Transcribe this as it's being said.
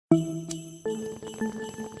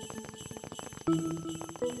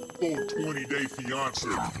420-day fiance.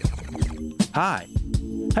 Hi.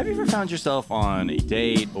 Have you ever found yourself on a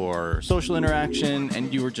date or social interaction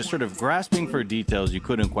and you were just sort of grasping for details you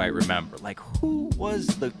couldn't quite remember? Like, who was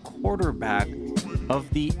the quarterback of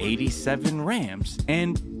the 87 Rams?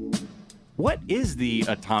 And what is the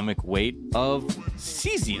atomic weight of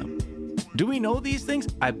cesium? Do we know these things?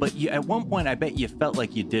 But at one point, I bet you felt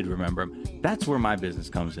like you did remember them. That's where my business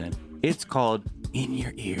comes in. It's called In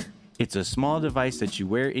Your Ear. It's a small device that you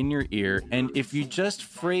wear in your ear, and if you just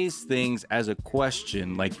phrase things as a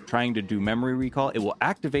question, like trying to do memory recall, it will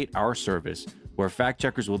activate our service, where fact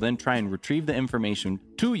checkers will then try and retrieve the information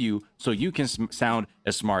to you so you can sound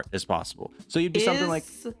as smart as possible. So you do something like...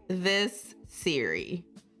 this Siri?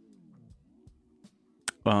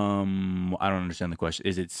 I don't understand the question.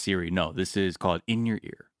 Is it Siri? No, this is called In Your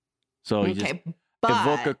Ear. So you just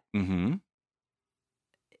evoke a... Mm-hmm.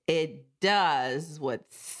 It does what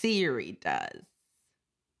Siri does.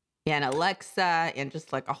 And Alexa and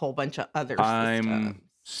just like a whole bunch of other systems. I'm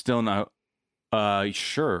still not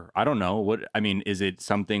sure. I don't know. What I mean, is it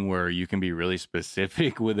something where you can be really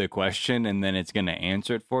specific with a question and then it's going to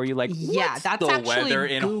answer it for you? Like, yeah, what's that's the actually weather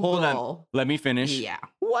in Google. Hold on. Let me finish. Yeah.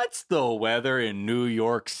 What's the weather in New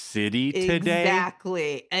York City today?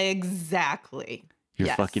 Exactly. You're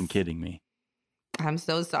Yes. fucking kidding me. I'm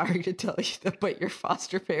so sorry to tell you that, but your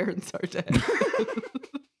foster parents are dead.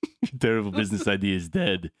 Terrible business idea is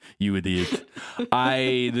dead, you idiot.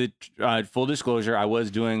 Full disclosure, I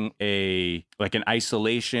was doing an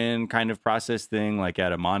isolation kind of process thing, like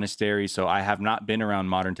at a monastery. So I have not been around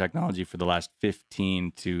modern technology for the last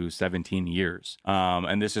 15 to 17 years.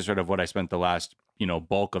 And this is sort of what I spent the last,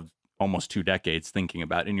 bulk of almost 2 decades thinking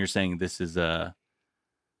about. And you're saying this is a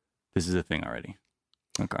thing already.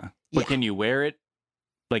 Okay. But can you wear it?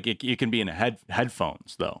 Like it can be in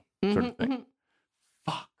headphones though, sort of thing. Mm-hmm.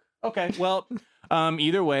 Fuck. Okay. Well,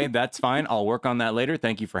 either way, that's fine. I'll work on that later.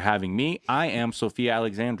 Thank you for having me. I am Sophia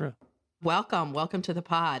Alexandra. Welcome to the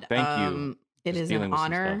pod. Thank you. It is an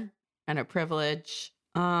honor and a privilege.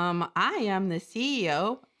 I am the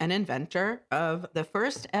CEO and inventor of the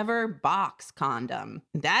first ever box condom.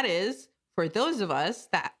 That is for those of us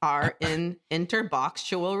that are in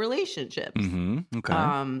interboxual relationships. Mm-hmm.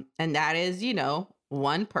 Okay. And that is,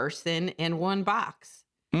 one person in one box.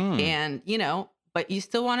 And, but you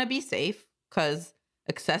still want to be safe because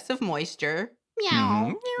excessive moisture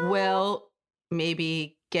will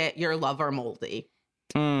maybe get your lover moldy.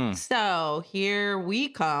 So here we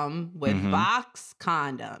come with box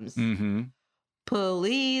condoms.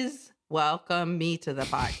 Please welcome me to the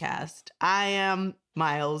podcast. I am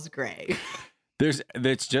Miles Gray.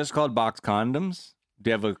 It's just called box condoms.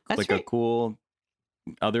 Do you have a cool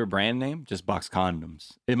other brand name? Just box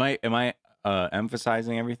condoms. Am I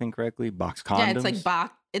emphasizing everything correctly? Box condoms. Yeah,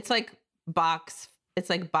 it's like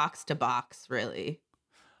box to box, really.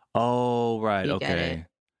 Oh, right. You get Okay. it.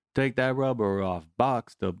 Take that rubber off.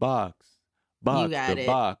 Box to box. Box got to it.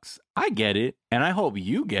 box. I get it. And I hope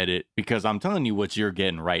you get it because I'm telling you what you're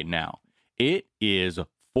getting right now. It is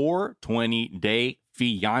 420-day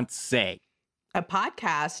fiance. A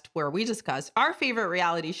podcast where we discuss our favorite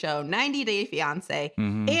reality show, 90 Day Fiancé,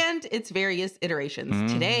 and its various iterations.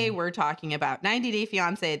 Today, we're talking about 90 Day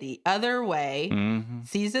Fiancé The Other Way,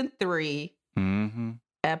 Season 3,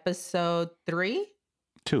 Episode 3?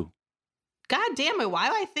 2. God damn it, why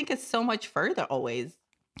do I think it's so much further always?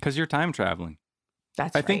 Because you're time traveling.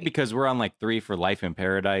 That's I think because we're on 3 for Life in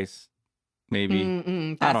Paradise. Maybe.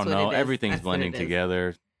 I don't know. Everything's blending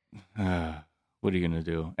together. What are you going to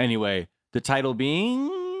do? Anyway. The title being?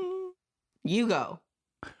 Hugo.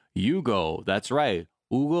 Hugo. That's right.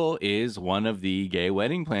 Hugo is one of the gay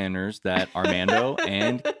wedding planners that Armando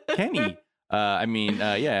and Kenny,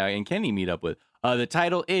 and Kenny meet up with. The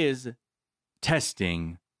title is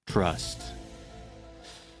Testing Trust.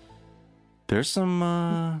 There's some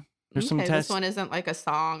tests. This one isn't like a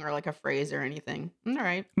song or like a phrase or anything. All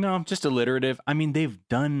right. No, just alliterative. I mean, they've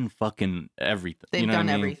done fucking everything. They've done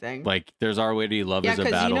everything. Like, there's Already Love is a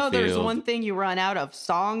Battlefield. There's one thing you run out of: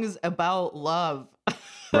 songs about love.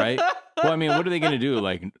 Right? Well, I mean, what are they going to do?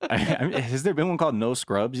 Like, has there been one called No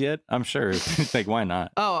Scrubs yet? I'm sure. It's like, why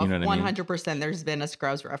not? Oh, you know what 100%. I mean? There's been a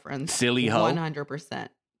Scrubs reference. Silly Ho. 100%.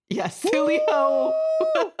 Yes, Silly Ho.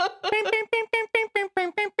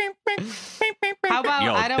 How about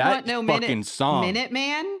I don't want no Minute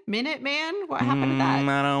Man? What happened to that?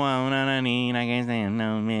 I don't want I can't stand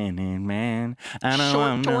no Minute Man. I don't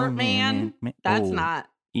want Short Man. That's not.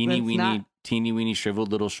 Teeny weeny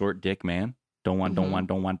shriveled little short dick man. Don't want.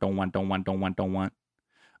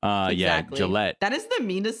 Yeah, Gillette. That is the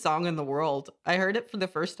meanest song in the world. I heard it for the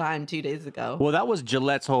first time 2 days ago. Well, that was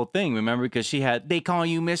Gillette's whole thing, remember? Because she had, they call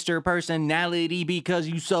you Mr. Personality because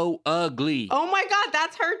you so ugly. Oh my God,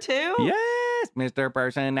 that's her too? Yes, Mr.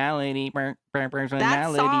 Personality, personality.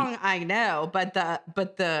 That song I know, but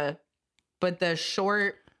the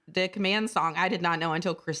short Dick Man song I did not know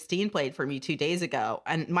until Christine played for me 2 days ago.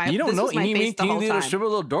 And you don't know? Was my face the whole time.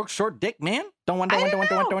 Little dork, short dick man. Don't.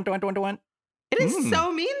 It is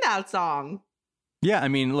so mean, that song. Yeah, I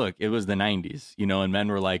mean, look, it was the 90s, you know, and men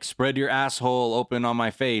were like, spread your asshole open on my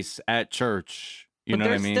face at church. You know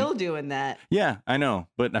what I mean? They're still doing that. Yeah, I know.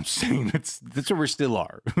 But I'm saying that's where we still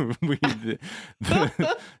are.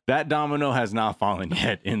 That domino has not fallen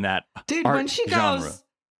yet in that dude, art when she genre.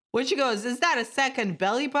 goes, is that a second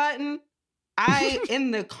belly button?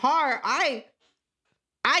 In the car, I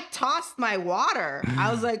tossed my water. I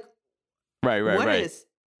was like,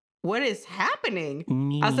 what is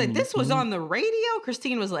happening? I was like, this was on the radio?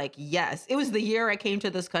 Christine was like, yes. It was the year I came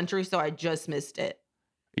to this country, so I just missed it.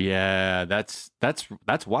 Yeah, that's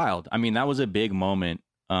wild. I mean, that was a big moment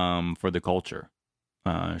for the culture.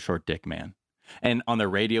 Short dick man. And on the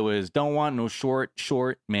radio is don't want no short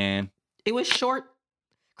man. It was short.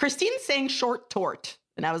 Christine's saying short tort.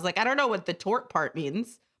 And I was like, I don't know what the tort part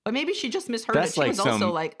means. But maybe she just misheard it. She was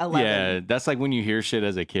also like 11. Yeah, that's like when you hear shit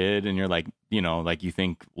as a kid and you're like, you know, like you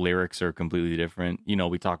think lyrics are completely different. You know,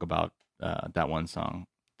 we talk about that one song.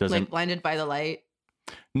 Like Blinded by the Light?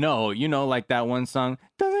 No, you know, like that one song.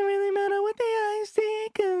 Doesn't really matter what the eyes see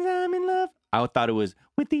because I'm in love. I thought it was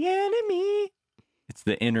with the enemy. It's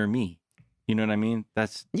the inner me. You know what I mean?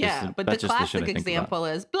 But the classic example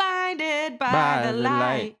is Blinded by the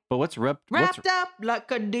Light. But what's wrapped up like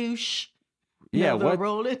a douche. Yeah, but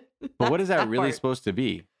what is that really supposed to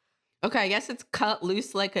be? Okay, I guess it's cut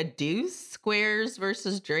loose like a deuce. Squares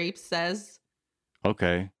versus Drapes says.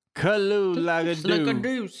 Okay. Cut loose like a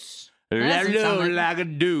deuce. Like a deuce. Like a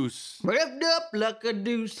deuce. Wrapped up like a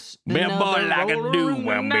deuce. Be a boy like a deuce.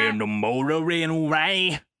 When be in the motor in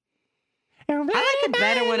rain. I like it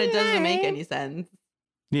better when it doesn't make any sense.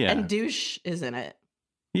 Yeah. And douche is in it.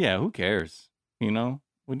 Yeah, who cares? You know,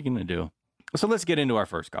 what are you going to do? So let's get into our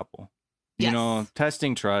first couple. You know,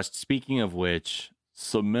 testing trust. Speaking of which,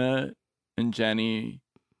 Sumit and Jenny.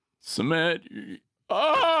 Sumit.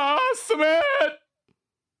 Sumit!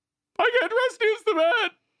 I can't trust you, Sumit!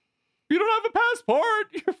 You don't have a passport!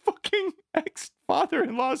 Your fucking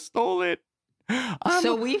ex-father-in-law stole it.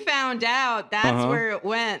 So we found out that's where it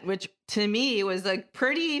went, which to me was a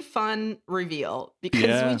pretty fun reveal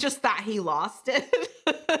because we just thought he lost it.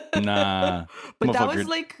 Nah. But that was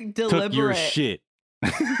like deliberate. Took your shit.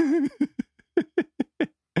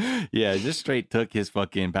 Yeah, just straight took his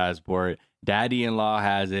fucking passport. Daddy-in-law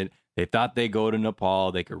has it. They thought they go to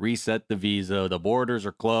Nepal. They could reset the visa. The borders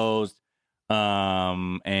are closed.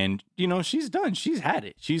 And you know, she's done. She's had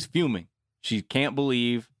it. She's fuming. She can't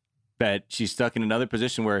believe that she's stuck in another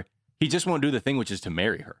position where he just won't do the thing, which is to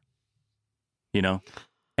marry her. You know,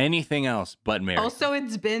 anything else but marry. Also,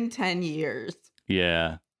 it's been 10 years.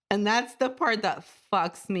 Yeah. And that's the part that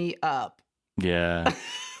fucks me up. Yeah.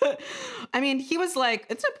 I mean, he was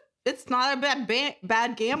like, it's not a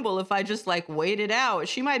bad gamble if I just like wait it out.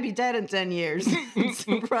 She might be dead in 10 years.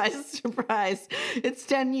 Surprise, surprise. It's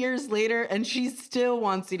 10 years later and she still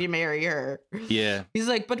wants you to marry her. Yeah. He's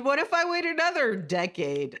like, but what if I wait another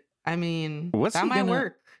decade? I mean, that might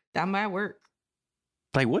work. That might work.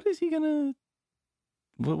 Like, what is he gonna?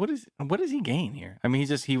 What does he gain here? I mean, he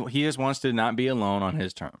just wants to not be alone on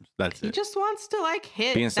his terms. That's it. He just wants to like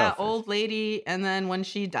hit that old lady, and then when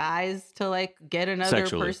she dies, to like get another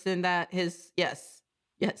person that yes,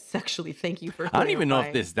 sexually. Thank you for. I don't even know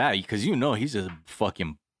if this that because you know he's just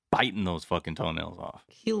fucking biting those fucking toenails off.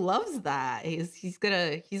 He loves that. He's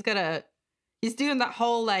doing that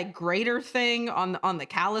whole like grater thing on the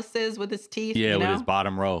calluses with his teeth. Yeah, you know? with his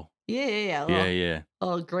bottom row. Yeah.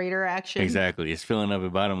 Little grater action. Exactly. It's filling up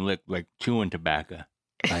his bottom lip like chewing tobacco.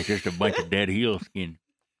 Like just a bunch of dead heel skin.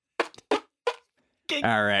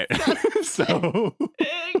 All right. So,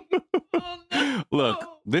 look,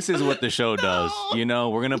 this is what the show does. You know,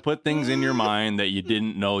 we're going to put things in your mind that you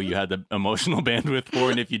didn't know you had the emotional bandwidth for.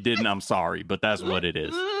 And if you didn't, I'm sorry, but that's what it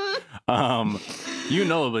is. You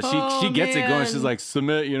know, but she gets it going. She's like,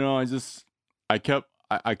 Sumit, you know,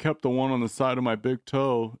 I kept the one on the side of my big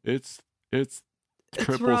toe. It's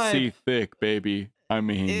triple C thick, baby. I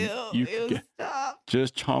mean,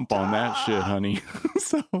 just chomp on that shit, honey.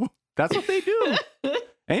 So that's what they do.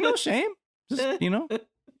 Ain't no shame. Just, you know,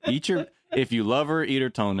 if you love her, eat her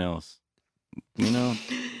toenails. You know,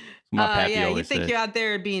 my pappy always you think said. you're out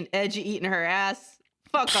there being edgy, eating her ass.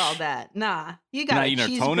 Fuck all that. Nah, you Not got a eating her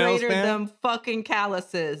cheese toenails, grater fam? them fucking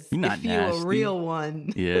calluses. You not if you nasty. a real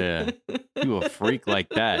one. Yeah. You a freak like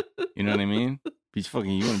that. You know what I mean? You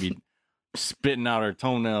want to be spitting out her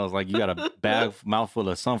toenails like you got a mouthful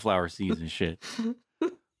of sunflower seeds and shit.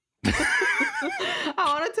 I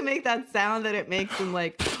wanted to make that sound that it makes in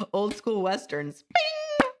like old school westerns.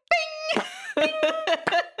 Bing, bing.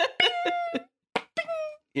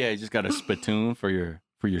 Yeah, you just got a spittoon for your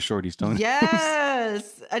shorty's toenails.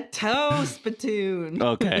 Yes, a toe spittoon.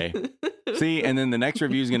 Okay. See, and then the next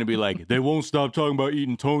review is going to be like, they won't stop talking about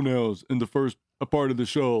eating toenails in the first part of the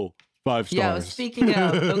show. 5 stars. Yeah, speaking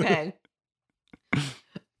of, okay.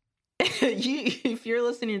 If you're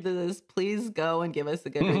listening to this, please go and give us a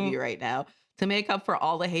good review right now to make up for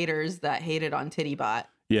all the haters that hated on Tittybot.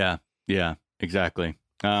 Yeah, exactly.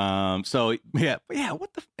 So yeah,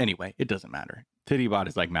 anyway, it doesn't matter. Tittybot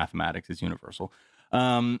is like mathematics, it's universal.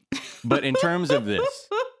 But in terms of this,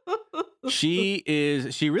 she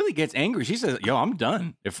really gets angry. She says, yo, I'm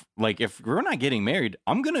done. If we're not getting married,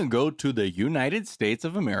 I'm gonna go to the United States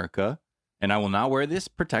of America and I will not wear this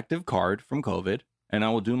protective card from COVID and I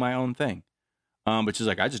will do my own thing. But she's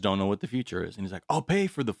like, I just don't know what the future is. And he's like, I'll pay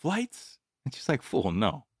for the flights. And she's like, fool,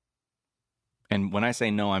 no. And when I say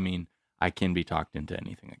no, I mean I can be talked into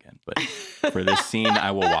anything again. But for this scene, I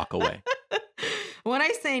will walk away. When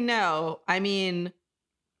I say no, I mean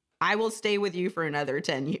I will stay with you for another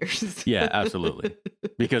 10 years. Yeah, absolutely.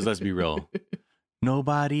 Because let's be real.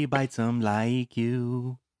 Nobody bites them like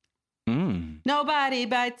you. Nobody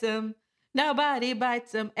bites them. Nobody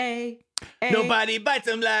bites them. Ay. Nobody bites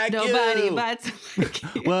them like Nobody you. bites them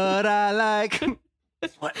like you. What I like.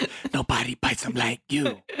 What? Nobody bites them like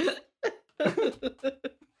you.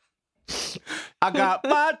 I got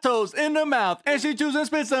my toes in the mouth and she choosing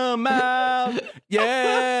spit some out.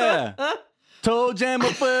 Yeah. Toe jam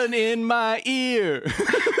a foot in my ear.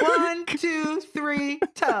 1, 2, 3,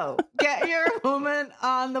 toe. Get your woman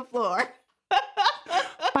on the floor.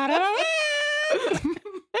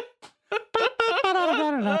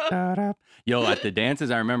 Yo, at the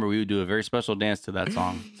dances, I remember we would do a very special dance to that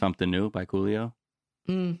song, Something New by Coolio.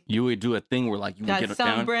 You would do a thing where like you would Got get it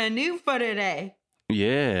something down. brand new for today.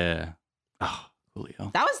 Yeah. Oh,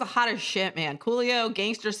 Coolio. That was the hottest shit, man. Coolio,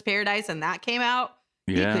 Gangster's Paradise, and that came out.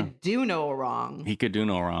 Yeah. He could do no wrong. He could do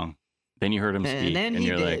no wrong. Then you heard him speak, then and he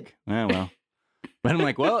you're did. like, well. But I'm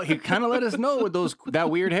like, well, he kind of let us know with that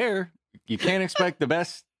weird hair. You can't expect the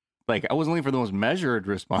best. Like, I wasn't looking for the most measured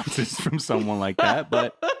responses from someone like that,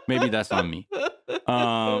 but maybe that's on me.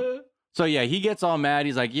 So yeah, he gets all mad.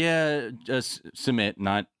 He's like, yeah, just submit,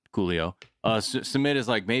 not Coolio. Submit is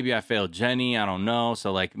like, maybe I failed Jenny. I don't know.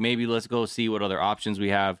 So like, maybe let's go see what other options we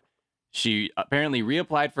have. She apparently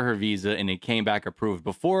reapplied for her visa and it came back approved.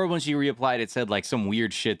 Before, when she reapplied, it said like some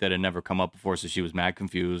weird shit that had never come up before. So she was mad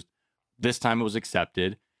confused. This time it was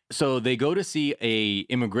accepted. So they go to see a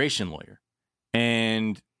immigration lawyer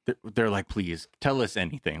and they're like, please tell us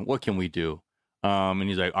anything. What can we do? And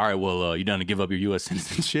he's like, all right, well, you done to give up your U.S.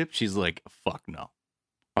 citizenship? She's like, fuck no.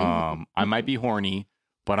 I might be horny,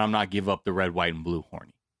 but I'm not give up the red, white, and blue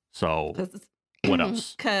horny. So what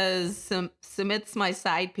else? Because Submit's my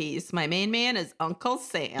side piece. My main man is Uncle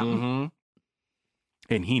Sam.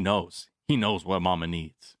 Mm-hmm. And he knows. He knows what mama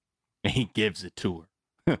needs. And he gives it to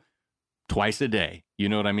her. Twice a day. You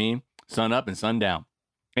know what I mean? Sun up and sun down.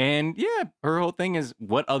 And yeah, her whole thing is,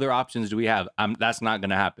 what other options do we have? That's not going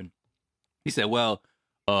to happen. He said, well,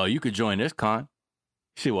 you could join this con.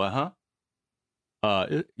 She said, what,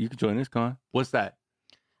 huh? You could join this con. What's that?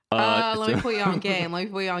 Let me put you on game.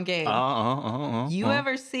 You Uh-huh.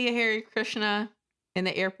 ever see a Hare Krishna in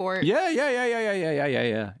the airport?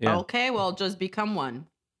 Yeah. Okay, well, just become one.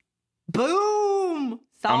 Boom!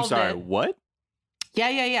 I'm Solved sorry, it. what?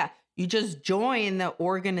 Yeah. You just join the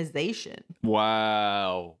organization.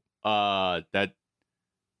 Wow. But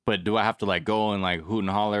do I have to like go and like hoot and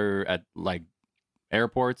holler at like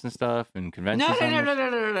airports and stuff and convention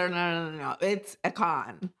centers? No. It's a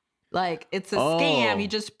con. Like, it's a scam. You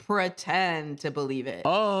just pretend to believe it.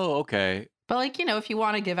 Oh, okay. But like, if you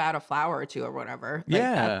want to give out a flower or two or whatever. Like,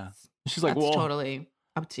 Yeah. She's like, that's well, totally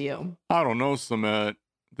up to you. I don't know, Sumet.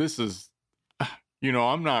 This is,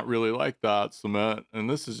 I'm not really like that, Sumet. And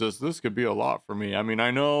this could be a lot for me. I mean,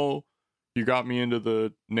 I know you got me into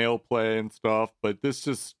the nail play and stuff, but this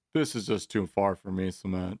is just too far for me,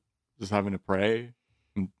 Sumet. Just having to pray.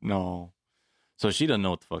 No. So she doesn't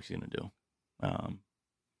know what the fuck she's going to do.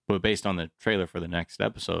 But based on the trailer for the next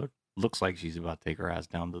episode, looks like she's about to take her ass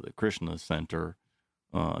down to the Krishna Center,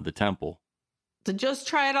 the temple. To just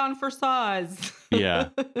try it on for size. Yeah.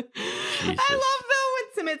 I love though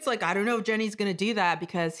Summit's like, I don't know if Jenny's gonna do that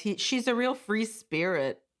because she's a real free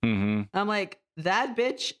spirit. Mm-hmm. I'm like, that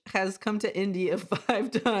bitch has come to India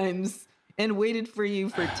 5 times and waited for you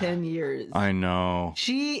for 10 years. I know.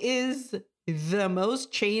 She is the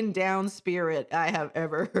most chained down spirit I have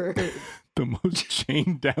ever heard. The most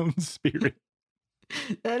chained down spirit.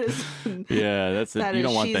 That is. Yeah, that's it. You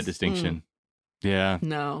don't want that distinction. Yeah.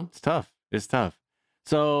 No. It's tough. It's tough.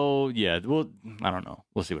 So yeah, well, I don't know.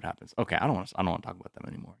 We'll see what happens. Okay, I don't want to talk about them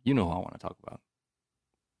anymore. You know who I want to talk about.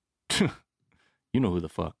 You know who the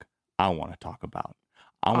fuck I want to talk about.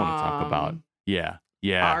 I want to talk about. Yeah.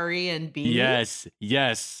 Ari and B. Yes.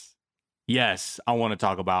 I want to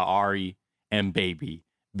talk about Ari and baby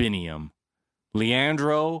Biniam.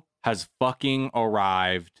 Leandro has fucking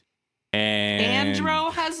arrived. And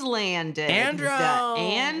Andro has landed. Andro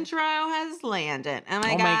has landed. Oh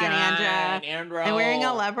my god, Andro. I'm wearing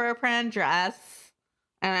a leopard print dress.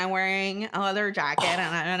 And I'm wearing a leather jacket. And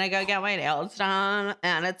I'm going to go get my nails done.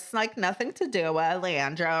 And it's like nothing to do with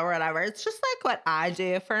Leandro or whatever. It's just like what I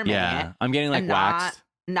do for me. Yeah, I'm getting like waxed.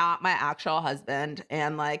 Not my actual husband.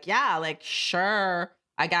 And like, yeah, like sure,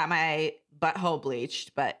 I got my butthole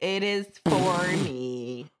bleached. But it is for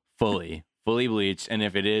me. Fully bleached, and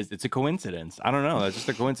if it is, it's a coincidence. I don't know. That's just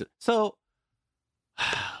a coincidence. So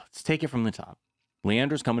let's take it from the top.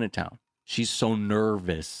 Leandra's coming to town. She's so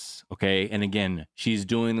nervous, okay? And again, she's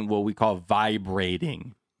doing what we call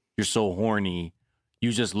vibrating. You're so horny.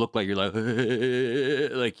 You just look like you're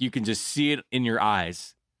like you can just see it in your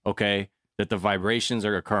eyes, okay? That the vibrations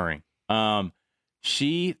are occurring.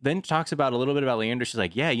 She then talks about a little bit about Leandro. She's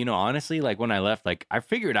like, yeah, you know, honestly, like when I left, like I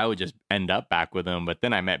figured I would just end up back with him, but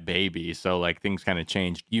then I met baby. So like things kind of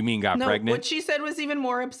changed. You mean got pregnant? What she said was even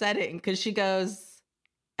more upsetting because she goes,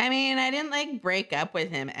 I mean, I didn't like break up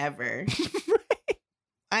with him ever. Right.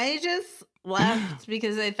 I just left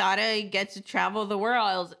because I thought I'd get to travel the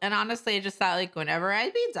world. And honestly, I just thought like whenever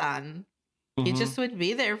I'd be done, he just would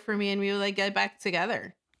be there for me and we would like get back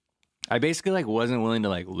together. I basically like wasn't willing to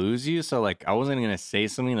like lose you, so like I wasn't gonna say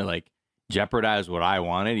something to like jeopardize what I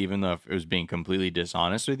wanted, even though if it was being completely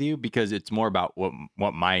dishonest with you, because it's more about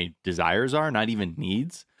what my desires are, not even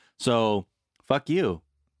needs. So fuck you.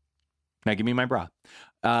 Now give me my bra.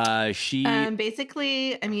 She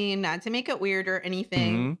basically, I mean, not to make it weird or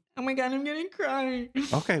anything. Oh my god, I'm getting crying.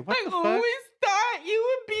 Okay, what the fuck? I always thought you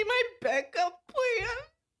would be my backup plan,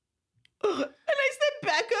 and I said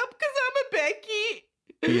backup because I'm a Becky.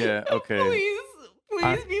 Yeah, okay.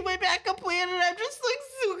 Please be my backup plan. And I'm just like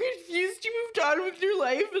so confused. You moved on with your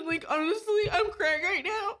life. And like, honestly, I'm crying right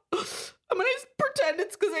now. I'm going to pretend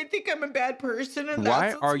it's because I think I'm a bad person. And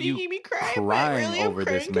that's what's making me cry. Crying really, over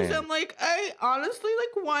this man? Because I'm like, I honestly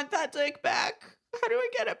like want that dick back. How do I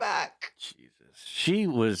get it back? Jesus. She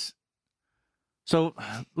was. So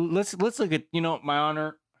let's look at, you know, my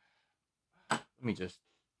honor. Let me just.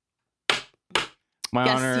 My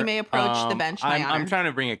honor, you may approach the bench. I'm trying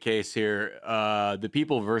to bring a case here. The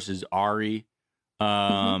People versus Ari.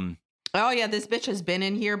 Oh yeah, this bitch has been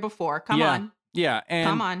in here before. Come on. Yeah, and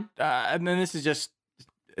come on. And then this is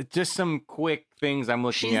just some quick things I'm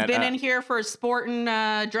looking at. She's been in here for sporting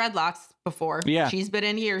dreadlocks before. Yeah, she's been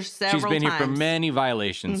in here several times. She's been here for many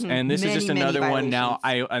violations, and this is just another one now.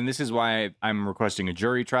 And this is why I'm requesting a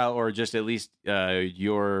jury trial, or just at least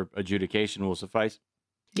your adjudication will suffice.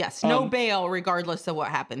 Yes, no bail, regardless of what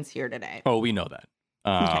happens here today. Oh, we know that.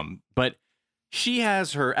 Okay. But she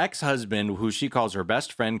has her ex-husband, who she calls her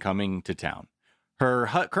best friend, coming to town. Her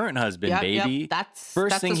current husband, baby. Yep.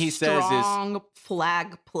 That's thing he says is strong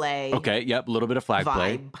flag play. Okay, yep, a little bit of flag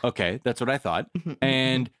play. Okay, that's what I thought.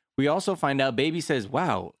 And we also find out baby says,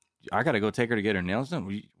 "Wow, I gotta go take her to get her nails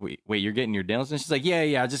done." Wait, you're getting your nails done? She's like,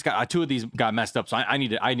 "Yeah, I just got 2 of these got messed up, so I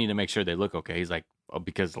need to make sure they look okay." He's like, "Oh,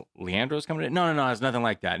 because Leandro's coming in?" No, it's nothing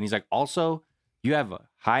like that. And he's like, "Also, you have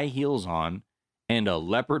high heels on and a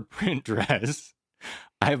leopard print dress.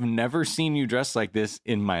 I've never seen you dressed like this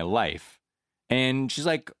in my life." And she's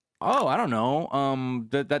like, "Oh, I don't know.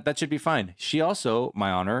 That should be fine." She also, my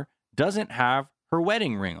honor, doesn't have her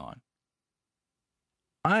wedding ring on.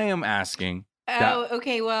 I am asking. Oh,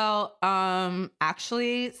 okay. Well,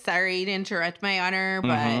 actually, sorry to interrupt, my honor,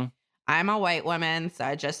 but I'm a white woman, so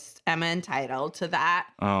I just am entitled to that.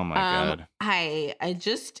 Oh my God. I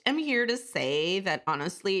just am here to say that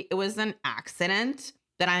honestly, it was an accident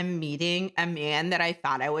that I'm meeting a man that I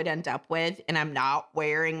thought I would end up with, and I'm not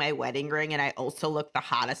wearing my wedding ring, and I also look the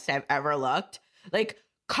hottest I've ever looked. Like,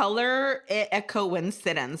 color it a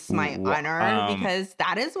coincidence, my honor, because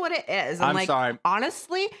that is what it is. I'm like, sorry.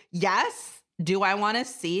 Honestly, yes. Do I want to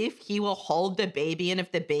see if he will hold the baby and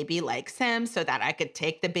if the baby likes him so that I could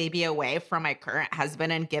take the baby away from my current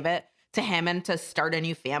husband and give it to him and to start a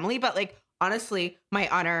new family. But like, honestly, my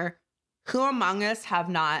honor, who among us have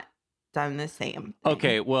not done the same thing?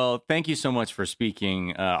 Okay, well, thank you so much for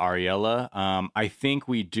speaking, Ariella. I think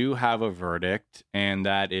we do have a verdict, and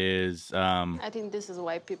that is... I think this is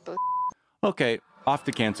why people... Okay, off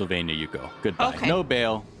to Pennsylvania you go. Goodbye. Okay. No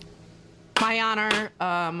bail. My honor,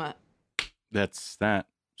 That's that.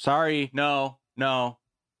 Sorry, no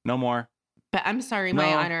more. but I'm sorry,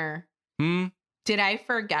 my No. honor. Did I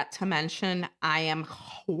forget to mention I am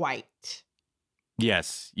white?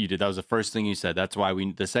 Yes, you did. That was the first thing you said. That's why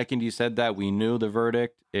the second you said that, we knew the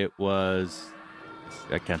verdict. It was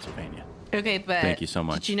at Pennsylvania. Okay, but Thank you so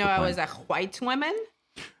much. did you know Good I point. was a white woman?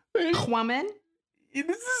 Woman? This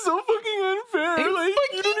is so fucking unfair. I like,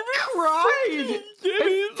 fucking you don't even cried. fucking get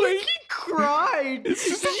it. Like, Cried. it's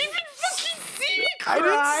just Did you even fucking see me I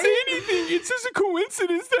cry? didn't say anything. It's just a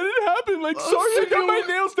coincidence that it happened. Like, sorry, I got my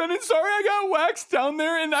nails done, and sorry, I got waxed down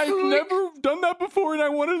there, and I've never done that before, and I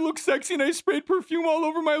wanted to look sexy, and I sprayed perfume all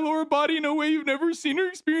over my lower body in a way you've never seen or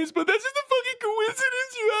experienced. But that's just a fucking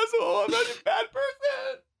coincidence, you asshole. I'm not a bad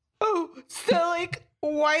person. Oh, so like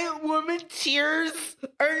white woman tears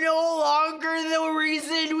are no longer the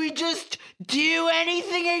reason we just do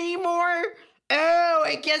anything anymore? Oh,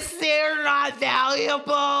 I guess they're not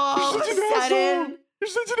valuable all of a sudden. You're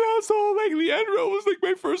such an asshole. Like, Leandro was like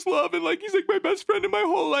my first love, and like he's like my best friend in my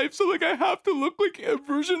whole life. So like I have to look like a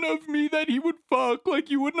version of me that he would fuck. Like,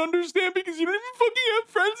 you wouldn't understand because you don't even fucking have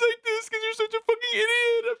friends like this because you're such a fucking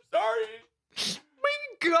idiot. I'm sorry.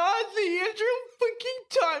 My God, Leandro fucking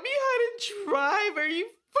taught me how to drive. Are you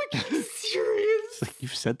fucking serious? It's like,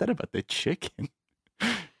 you've said that about the chicken.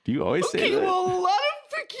 Do you always say Okay, that? well, a lot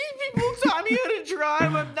of fucking people taught me how to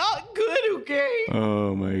drive. I'm not good, okay?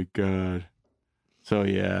 Oh my God. So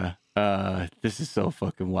yeah, this is so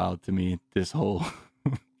fucking wild to me. This whole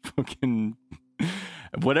fucking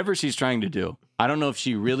whatever she's trying to do. I don't know if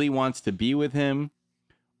she really wants to be with him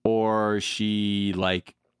or she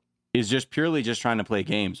like is just purely just trying to play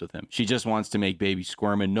games with him. She just wants to make baby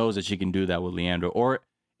squirm and knows that she can do that with Leandro. Or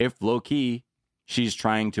if low key, she's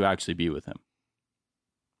trying to actually be with him.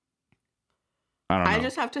 I don't know. I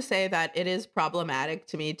just have to say that it is problematic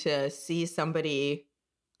to me to see somebody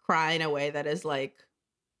cry in a way that is like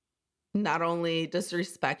not only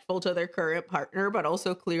disrespectful to their current partner, but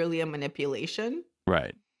also clearly a manipulation.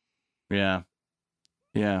 Right. Yeah.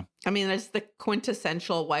 Yeah. I mean, it's the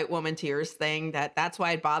quintessential white woman tears thing that's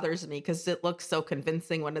why it bothers me, because it looks so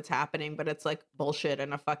convincing when it's happening, but it's like bullshit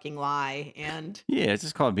and a fucking lie. And Yeah, it's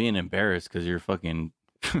just called being embarrassed because you're fucking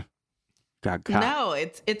got caught. no,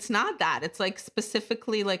 it's not that. It's like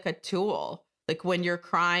specifically like a tool. Like when you're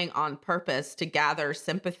crying on purpose to gather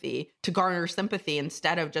sympathy, to garner sympathy,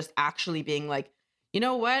 instead of just actually being like, you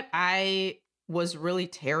know what? I was really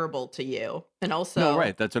terrible to you. And also, No,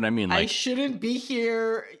 right. That's what I mean. Like, I shouldn't be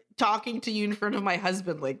here talking to you in front of my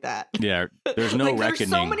husband like that. yeah, there's no like, reckoning.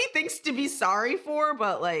 There's so many things to be sorry for,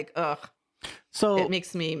 but like, ugh, So it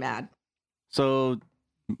makes me mad. So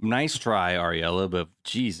nice try, Ariella, but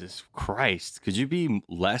Jesus Christ, could you be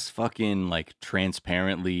less fucking like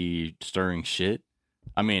transparently stirring shit?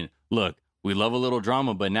 I mean, look, we love a little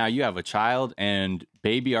drama, but now you have a child and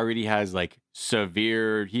baby already has like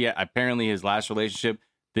severe, apparently his last relationship,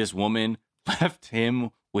 this woman left him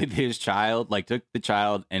with his child, like took the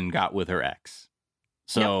child and got with her ex.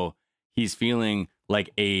 So he's feeling like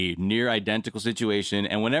a near identical situation.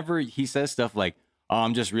 And whenever he says stuff like, oh,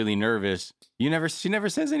 I'm just really nervous, she never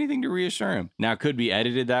says anything to reassure him. Now, it could be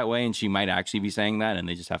edited that way, and she might actually be saying that, and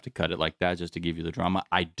they just have to cut it like that just to give you the drama.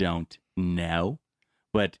 I don't know.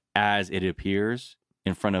 But as it appears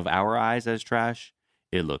in front of our eyes as trash,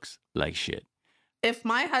 it looks like shit. If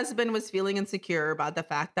my husband was feeling insecure about the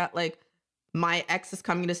fact that like my ex is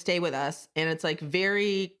coming to stay with us and it's like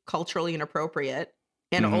very culturally inappropriate,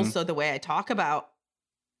 and also the way I talk about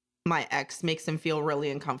my ex makes him feel really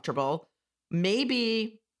uncomfortable,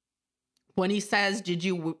 maybe when he says, did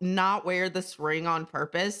you not wear this ring on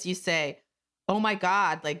purpose? You say, oh my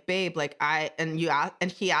God, like, babe, like and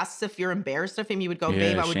he asks if you're embarrassed of him. You would go,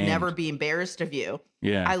 babe, I would never be embarrassed of you.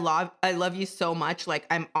 Yeah. I love you so much. Like,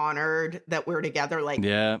 I'm honored that we're together. Like,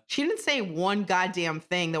 she didn't say one goddamn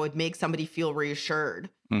thing that would make somebody feel reassured.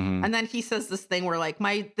 Mm-hmm. And then he says this thing where like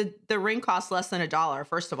the ring costs less than $1.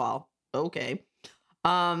 First of all, okay.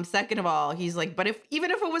 Second of all, he's like, but even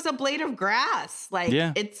if it was a blade of grass, like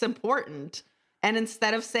it's important. And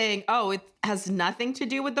instead of saying, oh, it has nothing to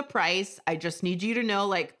do with the price, I just need you to know,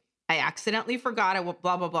 like, I accidentally forgot it,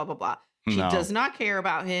 blah, blah, blah, blah, blah. She does not care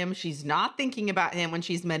about him. She's not thinking about him when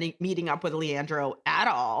she's meeting up with Leandro at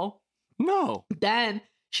all. No. Then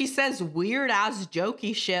she says weird ass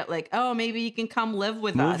jokey shit like, "Oh, maybe you can come live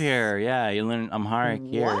with Move us." here. Yeah, you learn Amharic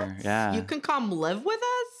here. What? Yeah. You can come live with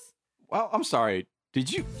us? Well, I'm sorry.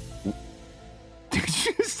 Did you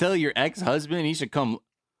just tell your ex-husband he should come?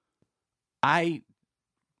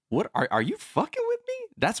 What are you fucking with me?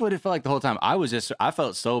 That's what it felt like the whole time. I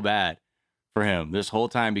felt so bad for him this whole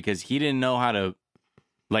time because he didn't know how to,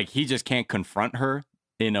 like, he just can't confront her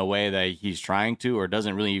in a way that he's trying to, or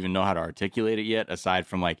doesn't really even know how to articulate it yet, aside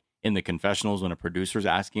from like in the confessionals when a producer's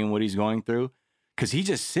asking him what he's going through. Because he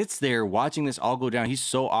just sits there watching this all go down. He's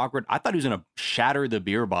so awkward. I thought he was going to shatter the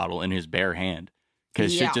beer bottle in his bare hand.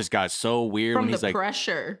 Because shit just got so weird from when he's the like,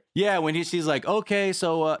 pressure. yeah, when she's like, okay,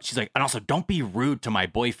 so she's like, and also don't be rude to my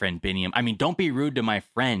boyfriend, Biniam. I mean, don't be rude to my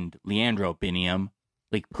friend, Leandro Biniam.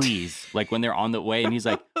 Like, please. Like when they're on the way and he's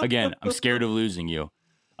like, again, I'm scared of losing you.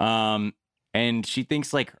 And she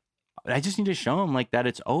thinks like, I just need to show him like that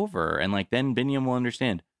it's over. And like, then Biniam will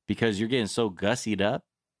understand because you're getting so gussied up.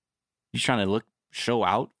 You're trying to show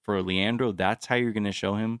out for Leandro. That's how you're going to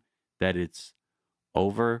show him that it's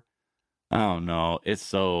over. I don't know. It's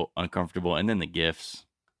so uncomfortable. And then the gifts.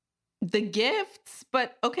 The gifts,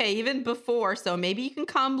 but okay, even before. So maybe you can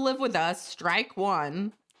come live with us. Strike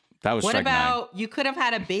one. That was what strike about 9. You could have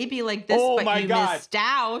had a baby like this, Oh but my you God. missed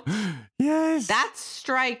out. Yes. That's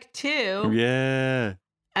strike 2. Yeah.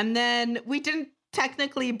 And then we didn't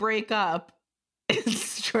technically break up. It's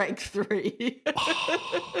strike 3.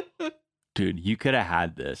 Dude, you could have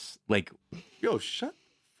had this. Like, yo, shut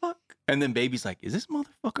the fuck. And then baby's like, is this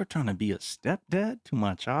motherfucker trying to be a stepdad to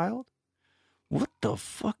my child? What the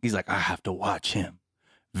fuck? He's like, I have to watch him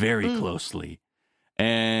very closely.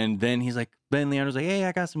 And then he's like, then Leandro's like, hey,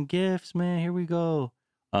 I got some gifts, man. Here we go.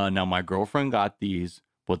 Now my girlfriend got these,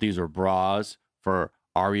 but these are bras for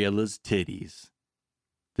Ariella's titties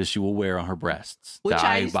that she will wear on her breasts. Which that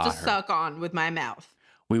I used to bought her. suck on with my mouth.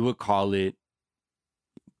 We would call it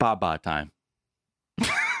Baba time.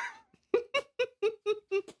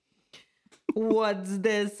 What's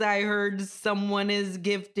this? I heard someone is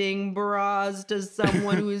gifting bras to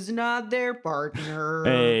someone who's not their partner.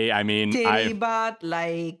 Hey, I mean, Titty bot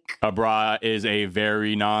like. a bra is a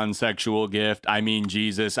very non-sexual gift. I mean,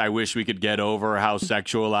 Jesus, I wish we could get over how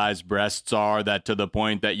sexualized breasts are, that to the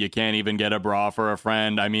point that you can't even get a bra for a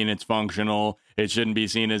friend. I mean, it's functional. It shouldn't be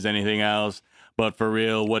seen as anything else. But for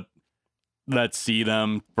real, let's see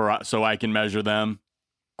them so I can measure them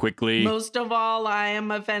quickly. Most of all, I am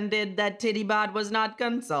offended that Tittybot was not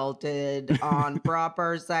consulted on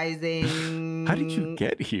proper sizing. How did you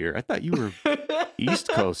get here? I thought you were East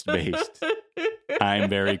Coast based. I'm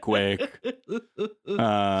very quick.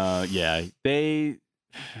 Yeah, they.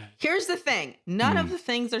 Here's the thing. None of the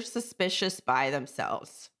things are suspicious by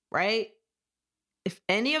themselves, right? If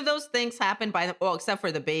any of those things happen by them, well, except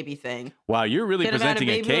for the baby thing. Wow, you're really Could have had presenting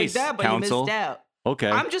a baby case, like that, but counsel. you missed out.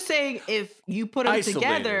 Okay. I'm just saying, if you put them Isolated.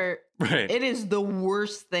 together, Right. it is the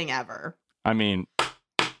worst thing ever. I mean,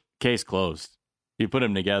 case closed. You put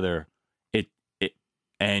them together,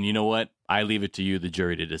 and you know what? I leave it to you, the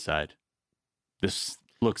jury, to decide. This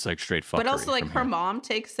looks like straight fuckery. But also, like, from her here. mom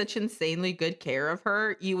takes such insanely good care of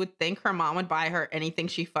her. You would think her mom would buy her anything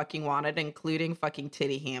she fucking wanted, including fucking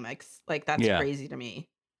titty hammocks. Like, that's Yeah. crazy to me.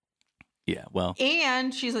 Yeah, well,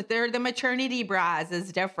 And she's like, they're the maternity bras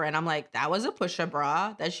is different. I'm like, that was a push-up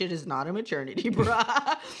bra. That shit is not a maternity bra.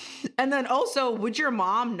 And then also, would your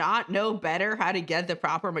mom not know better how to get the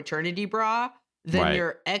proper maternity bra than Right.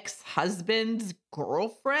 your ex-husband's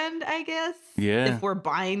girlfriend, I guess? Yeah. If we're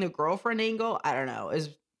buying the girlfriend angle, I don't know. It's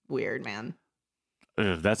weird, man.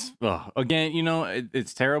 that's again, you know,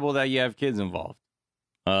 it's terrible that you have kids involved.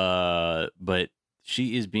 But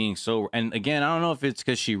she is being so, and again, I don't know if it's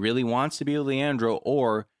because she really wants to be with Leandro,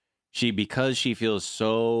 or because she feels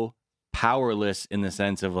so powerless in the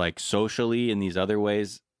sense of like socially in these other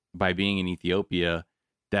ways by being in Ethiopia,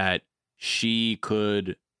 that she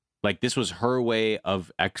could, like, this was her way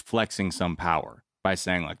of flexing some power by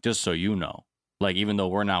saying, like, just so you know, like, even though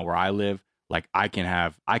we're not where I live, like, I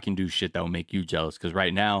can do shit that will make you jealous, because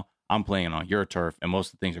right now I'm playing on your turf and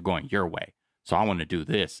most of the things are going your way. So I want to do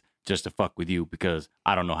this just to fuck with you because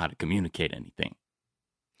I don't know how to communicate anything.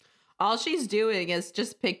 All she's doing is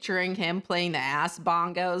just picturing him playing the ass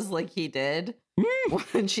bongos like he did.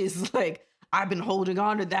 When she's like, I've been holding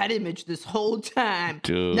on to that image this whole time.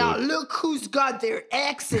 Dude. Now look who's got their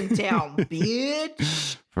ex in town,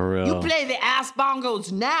 bitch. For real. You play the ass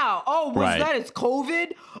bongos now. Oh, was Right. that? It's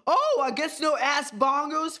COVID? Oh, I guess no ass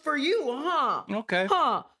bongos for you, huh? Okay.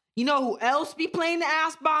 Huh. You know who else be playing the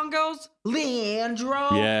ass bongos? Leandro.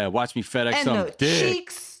 Yeah, watch me FedEx And some the dick.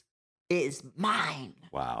 cheeks is mine.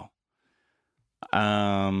 Wow.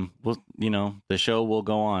 Well, the show will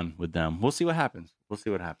go on with them. We'll see what happens.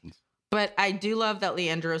 But I do love that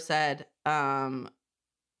Leandro said, I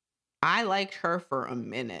liked her for a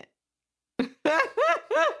minute.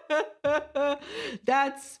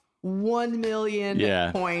 That's 1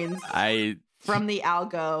 million points from the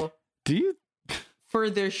algo. Do you? For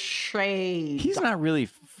the shade. He's not really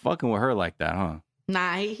fucking with her like that, huh?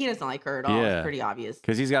 Nah, he doesn't like her at all. Yeah. It's pretty obvious.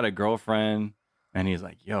 Because he's got a girlfriend, and he's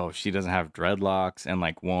like, yo, she doesn't have dreadlocks, and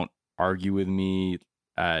like won't argue with me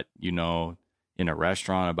at, in a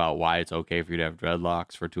restaurant about why it's okay for you to have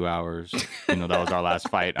dreadlocks for 2 hours. That was our last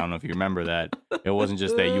fight. I don't know if you remember that. It wasn't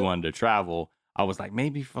just that you wanted to travel. I was like,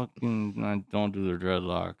 maybe fucking don't do the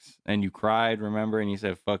dreadlocks. And you cried, remember? And you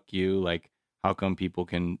said, fuck you. Like, how come people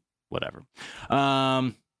can, whatever.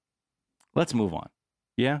 Let's move on.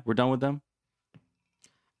 Yeah, we're done with them.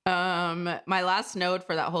 My last note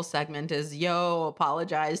for that whole segment is, yo,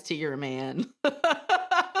 apologize to your man.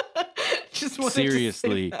 Just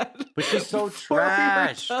seriously, but she's so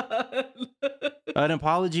trash. An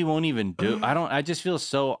apology won't even do. I just feel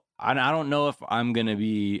so. I don't know if I'm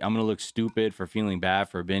gonna look stupid for feeling bad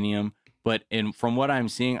for Biniam, but from what I'm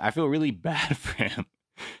seeing, I feel really bad for him.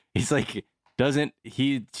 He's like,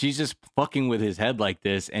 she's just fucking with his head like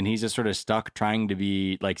this, and he's just sort of stuck trying to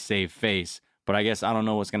be like save face. But I guess I don't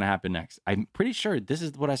know what's gonna happen next. I'm pretty sure this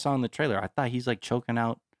is what I saw in the trailer. I thought he's like choking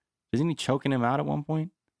out. Isn't he choking him out at one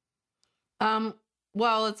point?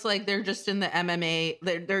 Well, it's like they're just in the MMA.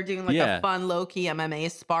 They're doing like a fun low key MMA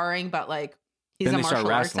sparring, but like he's a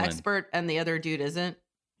martial arts expert, and the other dude isn't.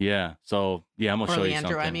 Yeah. So I'm gonna show you something.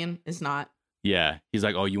 Leandro, I mean, is not. Yeah. He's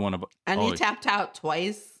like, oh, you want to? And he tapped out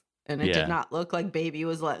twice, and it did not look like Baby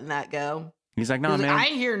was letting that go. He's like, no, man, I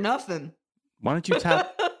ain't hear nothing. Why don't you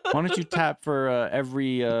tap? Why don't you tap for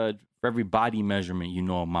every body measurement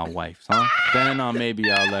of my wife's, huh? Then maybe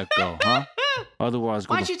I'll let go, huh? Otherwise,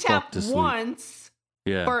 why don't you tap once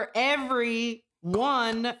for every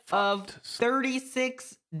one of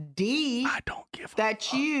 36D I don't give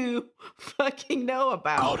that you fucking know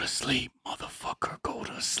about? Go to sleep, motherfucker. Go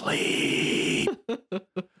to sleep.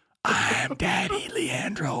 I'm Daddy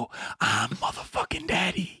Leandro. I'm motherfucking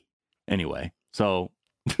Daddy. Anyway, so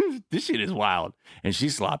this shit is wild, and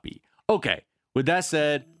she's sloppy. Okay, with that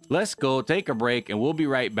said, let's go take a break, and we'll be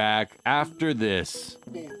right back after this.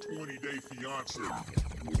 20-day fiance.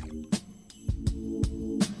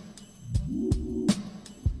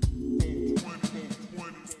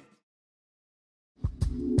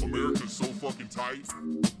 America's so fucking tight.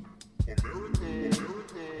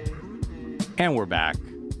 America. And we're back.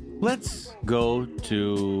 Let's go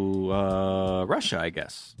to Russia, I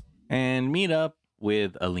guess, and meet up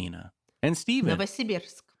with Alina and Steven.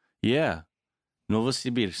 Novosibirsk. Yeah.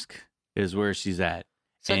 Novosibirsk is where she's at.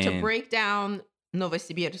 So to break down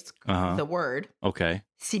Novosibirsk, the word. Okay.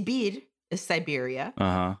 Sibir is Siberia.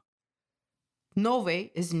 Uh-huh.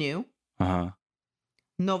 Nove is new. Uh-huh.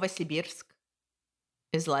 Novosibirsk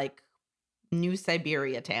is like New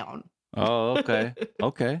Siberia town. Oh, okay.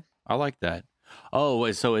 Okay. I like that. Oh,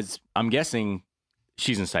 so I'm guessing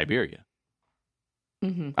she's in Siberia.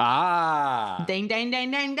 Mm-hmm. Ah. Ding, ding,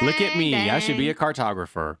 ding, ding, ding. Look at me. Ding. I should be a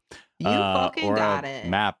cartographer. You fucking or got a it.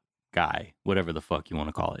 map guy, whatever the fuck you want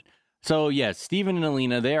to call it. So, yes, Steven and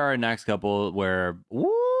Alina, they are a next couple where,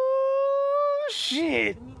 woo,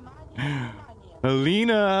 shit.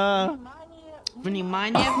 Alina. Oh,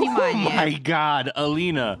 my God.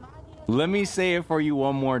 Alina, let me say it for you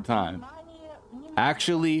one more time.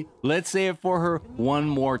 Actually, let's say it for her one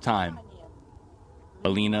more time.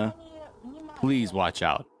 Alina, please watch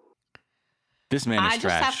out. This man is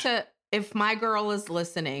trash. I just have to, if my girl is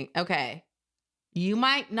listening, okay, you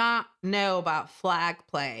might not know about flag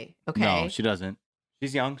play, okay? No, she doesn't.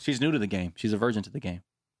 She's young. She's new to the game. She's a virgin to the game.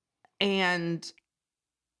 And,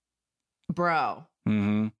 bro,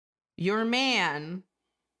 your man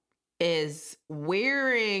is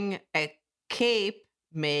wearing a cape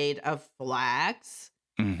made of flags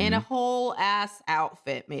and a whole ass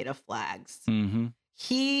outfit made of flags.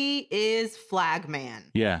 He is flag man.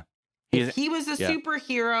 Yeah. If he was a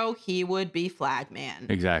superhero, he would be flag man.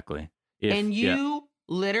 Exactly. And you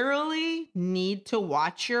literally need to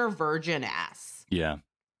watch your virgin ass. Yeah.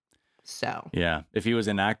 So. Yeah. If he was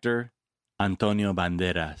an actor, Antonio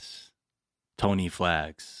Banderas, Tony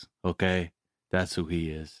Flags. Okay. That's who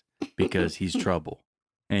he is. Because he's trouble.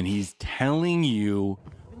 And he's telling you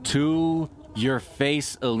to your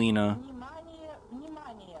face, Alina.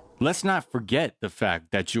 Let's not forget the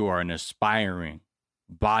fact that you are an aspiring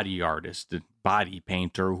body artist, body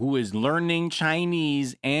painter who is learning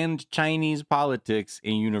Chinese and Chinese politics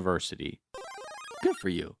in university. Good for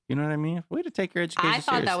you. You know what I mean? Way to take your education I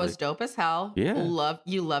thought that was seriously. dope as hell. Yeah.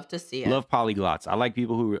 Love to see it. Love polyglots. I like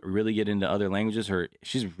people who really get into other languages.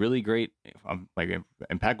 She's really great, like an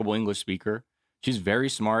impeccable English speaker. She's very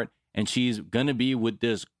smart, and she's gonna be with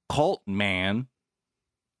this cult man.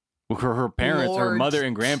 Her parents, her Lord. mother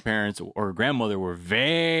and grandparents, or grandmother were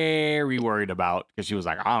very worried about, because she was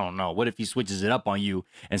like, I don't know, what if he switches it up on you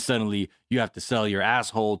and suddenly you have to sell your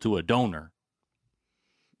asshole to a donor?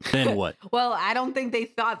 Then what? Well, I don't think they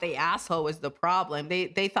thought the asshole was the problem. They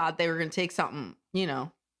thought they were gonna take something, you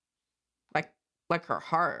know, like her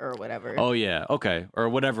heart or whatever. Oh yeah, okay, or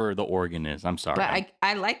whatever the organ is. I'm sorry. But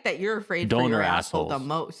I like that you're afraid for Donor your asshole the assholes.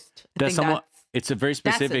 most. I That's think someone. It's a very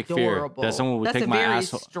specific that's fear adorable. that someone would That's take a my very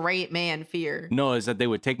asshole. straight man fear. No, is that they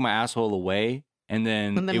would take my asshole away and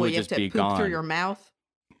then And then it what, would you have just to be poop gone. through your mouth?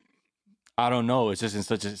 I don't know. It's just in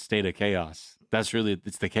such a state of chaos.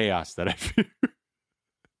 It's the chaos that I fear.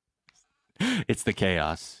 It's the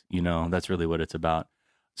chaos, that's really what it's about.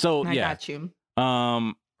 So I yeah, got you.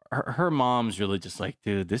 her mom's really just like,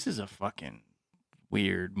 dude, this is a fucking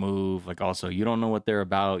weird move. Like, also, you don't know what they're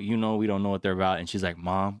about. We don't know what they're about. And she's like,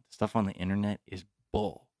 Mom, stuff on the internet is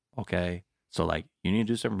bull. Okay. So like, you need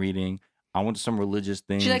to do some reading. I want some religious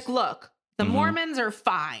things. She's like, look, the Mhm. Mormons are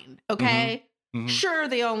fine. Okay. Mhm. Sure,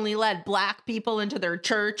 they only let black people into their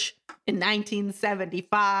church in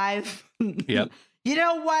 1975. Yep. You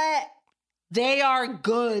know what? They are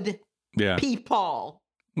good Yeah. people.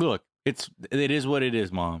 Look, it is what it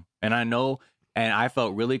is, Mom. And I know, and I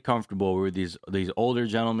felt really comfortable with these older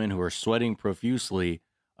gentlemen who are sweating profusely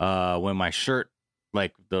when my shirt,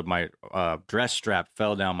 like my dress strap,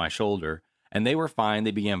 fell down my shoulder, and they were fine.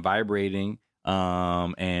 They began vibrating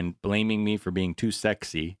and blaming me for being too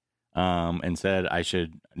sexy, and said I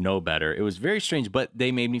should know better. It was very strange, but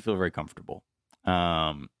they made me feel very comfortable.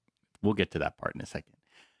 We'll get to that part in a second.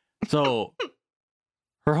 So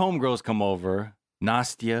her homegirls come over,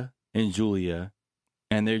 Nastya and Julia,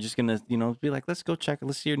 and they're just gonna, be like, let's go check,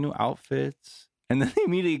 let's see your new outfits. And then they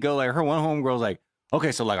immediately go, like, her one homegirl's like,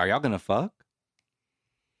 okay, so like, are y'all gonna fuck?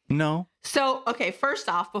 No. So, okay, first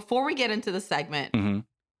off, before we get into the segment, Mm-hmm.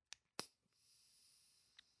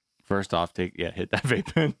 First off, hit that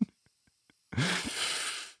vape pen.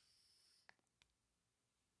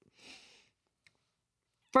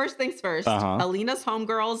 first things first, Alina's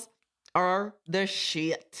homegirls are the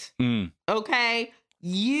shit. Mm. Okay?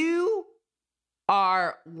 You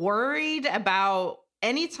are worried about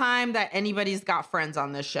any time that anybody's got friends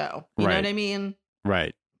on this show. You know Right. what I mean?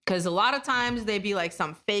 Right. Because a lot of times they be like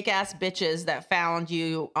some fake ass bitches that found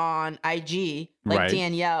you on IG, like Right.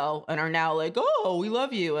 Danielle, and are now like, oh, we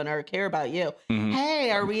love you and are care about you. Mhm. Hey,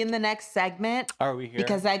 are we in the next segment? Are we here?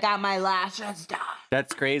 Because I got my lashes done.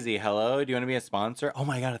 That's crazy. Hello, do you want to be a sponsor? Oh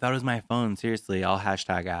my god, I thought it was my phone. Seriously, I'll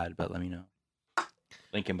hashtag ad, but let me know.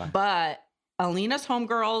 Link in bio. But Alina's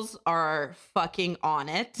homegirls are fucking on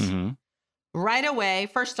it. Mhm. Right away,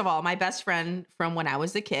 first of all, my best friend from when I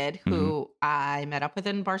was a kid, who Mm-hmm. I met up with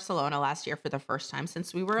in Barcelona last year for the first time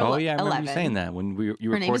since we were Oh yeah, I remember 11. you saying that when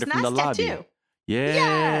you Her name is recorded from the Nastya lobby. too. Yeah.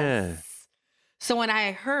 Yes. So when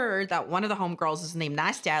I heard that one of the homegirls is named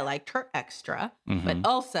Nastya, I liked her extra. But Mhm.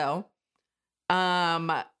 also,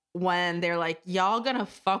 when they're like, y'all gonna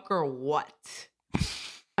fuck or what?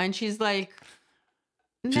 And she's like,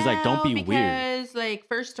 "Don't be because, weird." Like,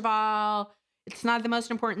 first of all, it's not the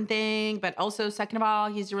most important thing, but also, second of all,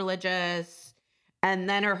 he's religious. And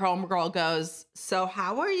then her homegirl goes, so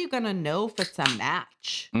how are you gonna know if it's a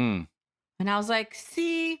match? Mm. And I was like,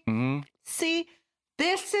 see,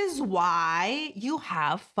 this is why you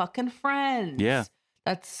have fucking friends. Yeah.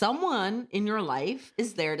 That someone in your life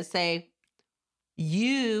is there to say,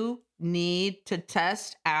 you need to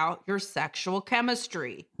test out your sexual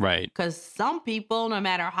chemistry. Right. Because some people, no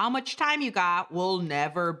matter how much time you got, will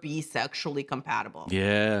never be sexually compatible.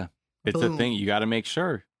 Yeah. It's a Boom. thing. You got to make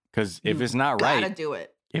sure. Because if You it's not Gotta right, do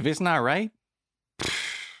it. if it's not right,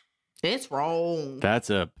 It's wrong. that's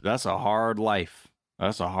a hard life.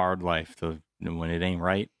 That's a hard life to when it ain't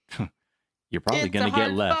right. You're probably It's gonna a get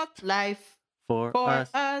hard left fuck life for for us.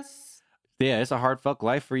 us. Yeah, it's a hard fuck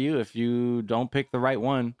life for you if you don't pick the right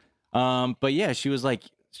one. But yeah, she's like,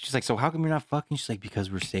 so how come you're not fucking? She's like,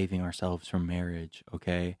 because we're saving ourselves from marriage,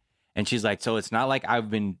 okay? And she's like, so it's not like I've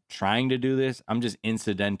been trying to do this. I'm just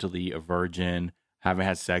incidentally a virgin, haven't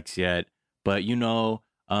had sex yet. But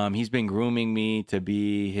he's been grooming me to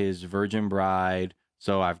be his virgin bride.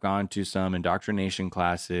 So I've gone to some indoctrination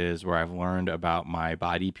classes where I've learned about my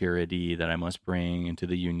body purity that I must bring into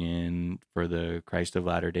the union for the Christ of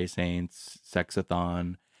Latter-day Saints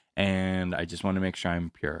sexathon. And I just want to make sure I'm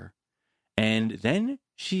pure. And then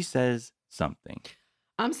she says something.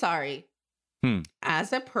 I'm sorry.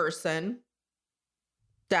 as a person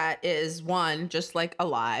that is, one, just like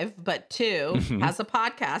alive, but two, has a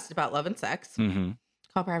podcast about love and sex called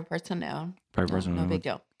Private Parts Unknown. No big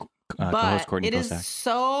deal. But it is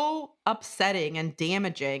so upsetting and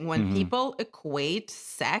damaging when people equate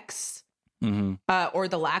sex or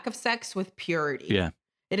the lack of sex with purity. Yeah.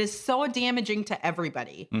 It is so damaging to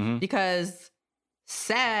everybody because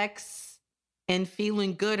sex and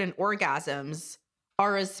feeling good and orgasms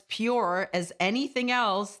are as pure as anything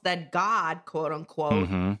else that God, quote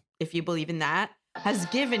unquote, if you believe in that, has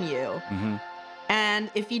given you. And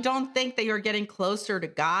if you don't think that you're getting closer to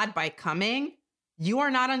God by coming, you are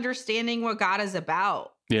not understanding what God is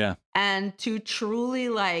about. Yeah. And to truly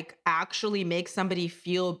like actually make somebody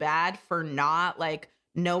feel bad for not like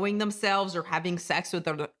knowing themselves or having sex with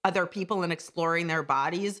other people and exploring their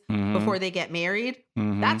bodies before they get married,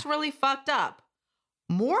 that's really fucked up.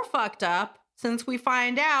 More fucked up since we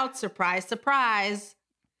find out, surprise, surprise,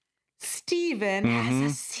 Steven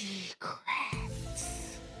has a secret.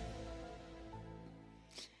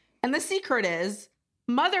 And the secret is,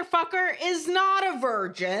 motherfucker is not a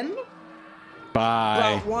virgin.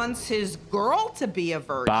 Bye. But wants his girl to be a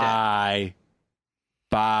virgin. Bye.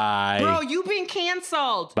 Bro, you've been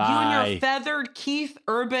canceled. Bye. You and your feathered Keith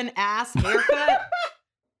Urban ass haircut.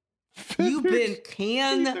 You've been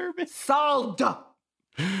canceled.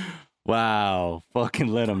 Wow. Fucking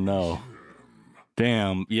let him know.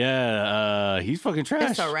 Damn. Yeah. He's fucking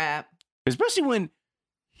trash. It's a wrap. Especially when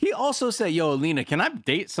he also said, yo, Alina, can I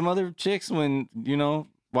date some other chicks when,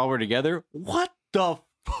 while we're together? What the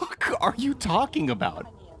fuck are you talking about?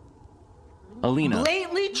 Alina.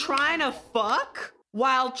 Blatantly trying to fuck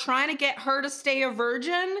while trying to get her to stay a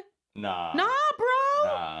virgin? Nah,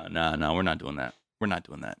 bro. Nah. We're not doing that. We're not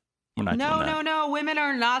doing that. No. Women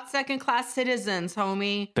are not second-class citizens,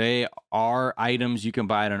 homie. They are items you can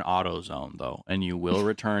buy at an AutoZone, though, and you will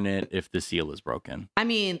return it if the seal is broken. I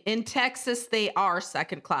mean, in Texas, they are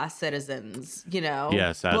second-class citizens,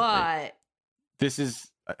 Yeah, sadly. But this is,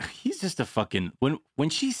 he's just a fucking, when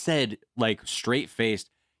she said, like, straight-faced,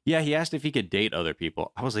 yeah, he asked if he could date other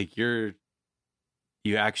people. I was like, you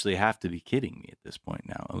actually have to be kidding me at this point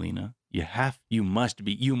now, Alina. You must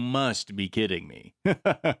be kidding me.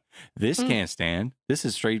 This can't stand. This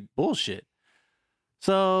is straight bullshit.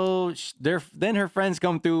 So then her friends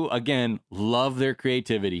come through again, love their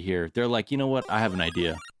creativity here. They're like, you know what? I have an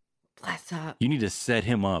idea. Bless up. You need to set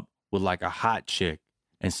him up with like a hot chick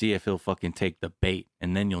and see if he'll fucking take the bait.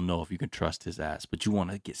 And then you'll know if you can trust his ass. But you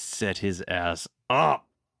want to set his ass up.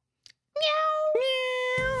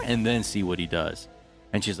 Meow. And then see what he does.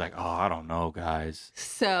 And she's like, oh, I don't know, guys.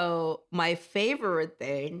 So my favorite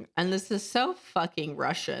thing, and this is so fucking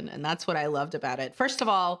Russian, and that's what I loved about it. First of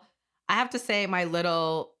all, I have to say my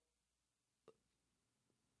little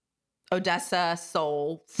Odessa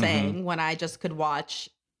soul sang when I just could watch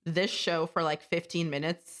this show for like 15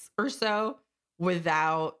 minutes or so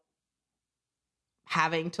without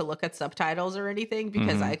having to look at subtitles or anything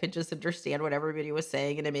because I could just understand what everybody was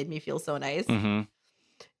saying and it made me feel so nice.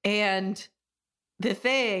 And the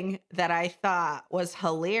thing that I thought was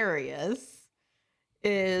hilarious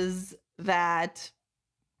is that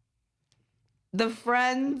the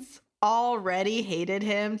friends already hated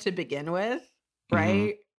him to begin with,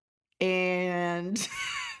 right? And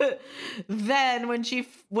then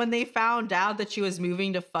when they found out that she was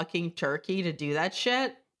moving to fucking Turkey to do that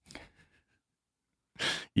shit.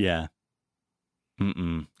 Yeah.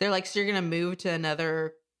 They're like, so you're going to move to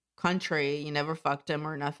another country. You never fucked him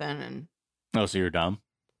or nothing. And oh, so you're dumb?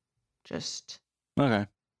 just. Okay.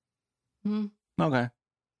 Okay.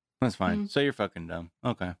 That's fine. So you're fucking dumb.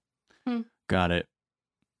 Okay. Got it.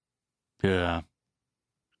 Yeah.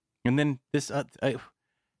 And then this,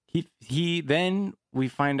 then we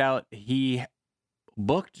find out he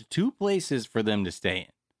booked 2 places for them to stay in.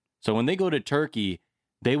 So when they go to Turkey,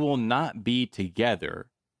 they will not be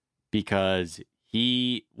together because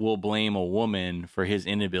he will blame a woman for his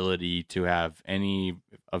inability to have any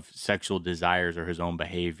of sexual desires or his own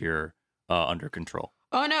behavior under control.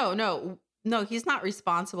 Oh, no, he's not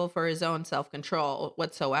responsible for his own self-control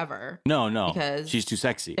whatsoever. No, because she's too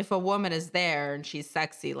sexy. If a woman is there and she's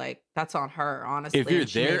sexy, like that's on her, honestly. If you're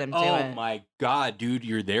there, oh my God, dude,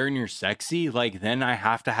 you're there and you're sexy, like then I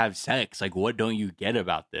have to have sex. Like, what don't you get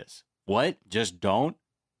about this? What? Just don't?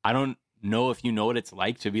 I don't know if you know what it's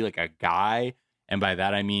like to be like a guy. And by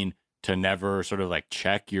that, I mean to never sort of like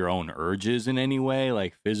check your own urges in any way,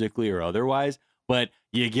 like physically or otherwise. But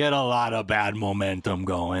you get a lot of bad momentum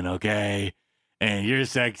going, okay? And you're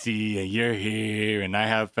sexy and you're here and I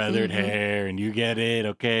have feathered hair and you get it,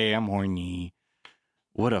 okay? I'm horny.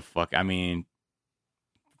 What a fuck. I mean,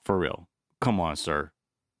 for real. come on, sir.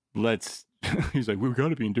 Let's. He's like, we've got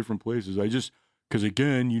to be in different places. Because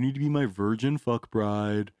again, you need to be my virgin fuck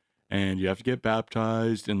bride, and you have to get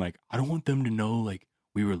baptized, and like, I don't want them to know like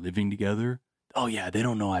we were living together. Oh yeah, they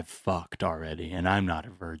don't know I've fucked already, and I'm not a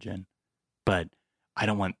virgin. But I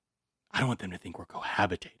don't want them to think we're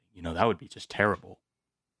cohabitating. You know, that would be just terrible.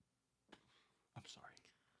 I'm sorry.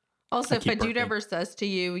 Also, I if a keep dude burping. ever says to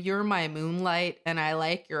you, "You're my moonlight and I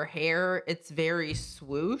like your hair," it's very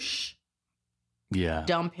swoosh. Yeah.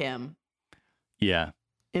 Dump him Yeah.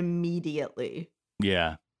 immediately.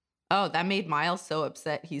 Yeah. Oh, that made Miles so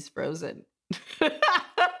upset he's frozen.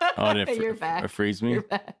 Oh, did it You're back. freeze me? You're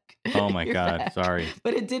back. Oh my You're God. back. Sorry.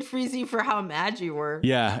 But it did freeze you for how mad you were.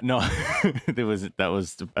 Yeah. No, that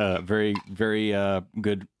was very, very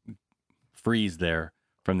good freeze there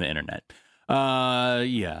from the internet.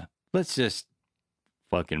 Yeah. Let's just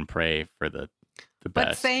fucking pray for the best.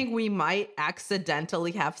 But saying we might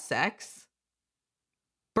accidentally have sex,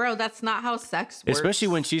 bro, that's not how sex works. Especially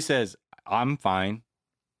when she says, I'm fine.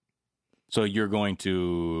 So you're going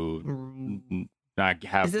to not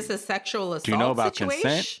have. Is this a sexual assault Do you know about situation?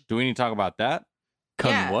 consent? Do we need to talk about that?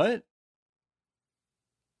 Yeah. What?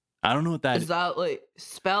 I don't know what that Is is. that like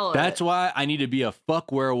spell it? That's why I need to be a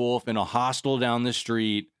fuck werewolf in a hostel down the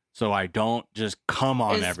street so I don't just come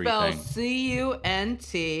on It's everything. spelled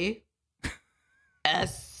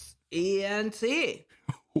CUNTSENT.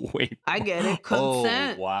 Wait. I get it.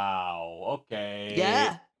 Consent. Oh, wow. Okay.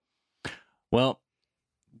 Yeah. Well,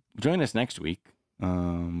 join us next week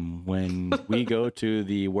when we go to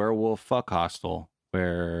the werewolf fuck hostel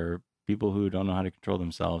where people who don't know how to control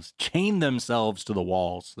themselves chain themselves to the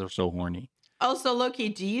walls. They're so horny. Also, Loki,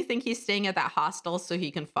 do you think he's staying at that hostel so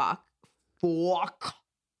he can fuck? Fuck.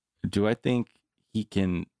 Do I think he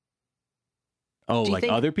can? Oh, Do you like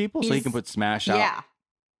think other people? So he he's- can put Smash out? Yeah.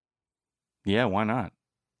 Yeah, why not?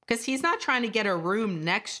 Because he's not trying to get a room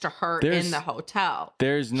next to her There's in the hotel.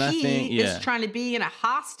 There's nothing. He Yeah. is trying to be in a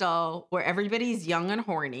hostel where everybody's young and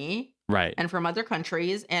horny Right. and from other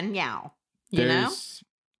countries and meow. You know? There's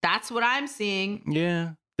That's what I'm seeing.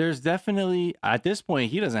 Yeah, there's definitely, at this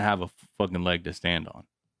point, he doesn't have a fucking leg to stand on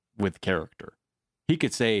with character. He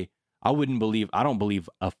could say, I don't believe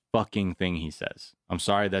a fucking thing he says. I'm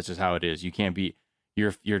sorry, that's just how it is. You can't be,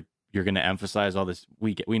 you're going to emphasize all this.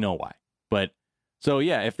 We know why. But so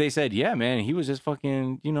yeah, if they said, yeah, man, he was just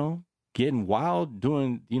fucking, getting wild,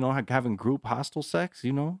 doing, having group hostile sex,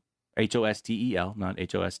 HOSTEL, not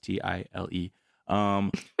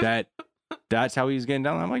HOSTILE. That's how he's getting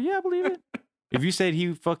down. I'm like, yeah, I believe it. If you said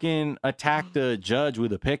he fucking attacked a judge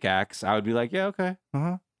with a pickaxe, I would be like, yeah, okay.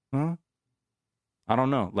 I don't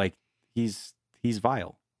know. Like, he's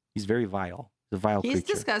vile. He's very vile. He's a vile He's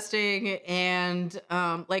creature. disgusting. And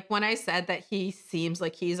like when I said that he seems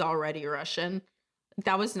like he's already Russian,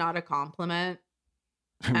 that was not a compliment.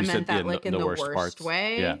 I You said meant that like in the worst parts.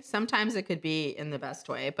 way. Yeah. Sometimes it could be in the best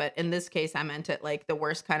way, but in this case, I meant it like the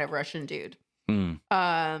worst kind of Russian dude.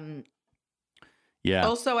 Yeah.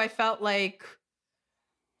 Also, I felt like,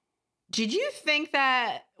 did you think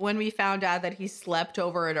that when we found out that he slept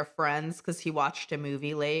over at a friend's because he watched a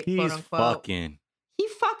movie late, quote He's unquote? fucking. He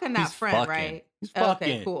fucking that He's friend, fucking. right? He's Okay,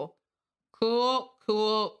 fucking. cool.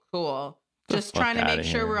 The Just fuck trying to outta make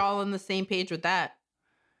sure here. we're all on the same page with that.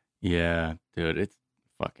 Yeah, dude, it's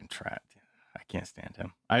fucking trapped. I can't stand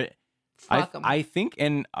him. Fuck him. I think,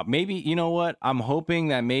 and maybe, you know what? I'm hoping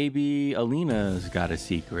that maybe Alina's got a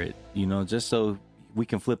secret, just so we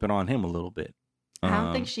can flip it on him a little bit. I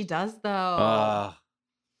don't think she does though. Uh, I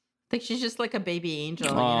think she's just like a baby angel,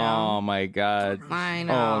 you oh know? my God. I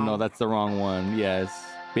know. Oh no, that's the wrong one. Yes,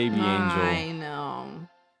 baby angel. I know.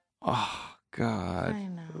 Oh God.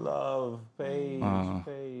 know. Love, Paige, Uh.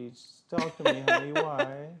 Paige. Talk to me, honey.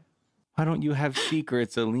 Why? Why don't you have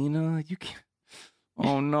secrets, Alina? You can't.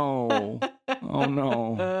 Oh no. Oh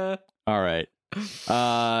no. All right.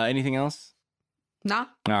 Anything else? Nah.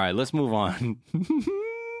 All right, let's move on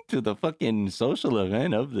to the fucking social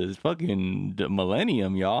event of this fucking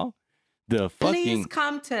millennium, y'all. The Please fucking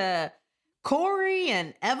come to Corey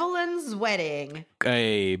and Evelyn's wedding.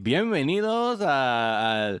 bienvenidos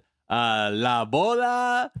a la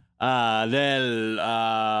boda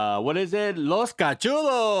del what is it? Los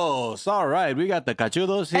cachudos. All right, we got the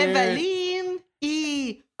cachudos here. Evelyn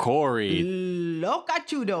y Corey. Lo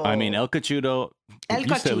Cachudo. I mean El Cachudo. El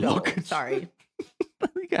You said Lo Cachudo. Sorry.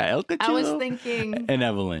 We got El Cachudo. I was thinking. and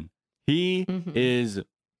Evelyn. He Mhm. is,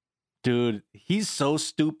 dude, he's so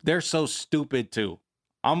stupid. They're so stupid too.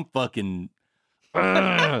 I'm fucking,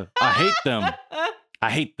 I hate them. I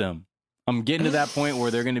hate them. I'm getting to that point where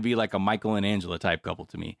they're going to be like a Michael and Angela type couple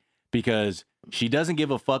to me because she doesn't give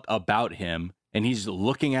a fuck about him. and he's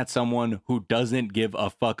looking at someone who doesn't give a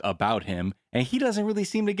fuck about him, and he doesn't really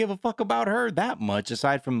seem to give a fuck about her that much,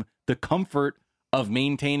 aside from the comfort of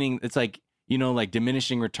maintaining. It's like, you know, like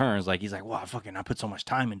diminishing returns. Like he's like, well, I put so much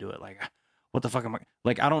time into it. Like, what the fuck am I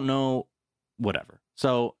like? I don't know, whatever.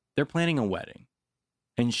 So they're planning a wedding,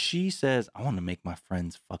 and she says, I want to make my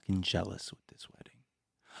friends fucking jealous with this wedding.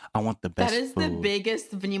 I want the best. That is food. the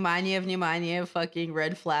biggest vнимание fucking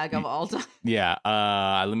red flag of all time. Yeah.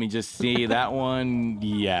 Let me just see that one.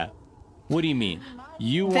 Yeah. What do you mean?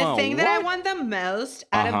 You The want thing that I what? want the most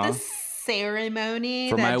out of Uh-huh. the ceremony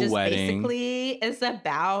For that my just wedding. basically is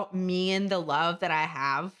about me and the love that I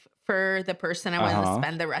have for the person I want Uh-huh. to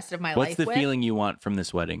spend the rest of my What's life the with. feeling you want from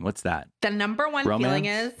this wedding? What's that? The number one feeling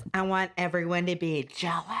Romance? is I want everyone to be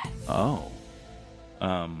jealous. Oh.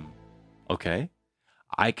 Okay.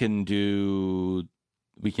 We can do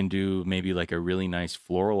maybe like a really nice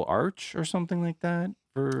floral arch or something like that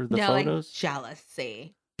for the No, photos. like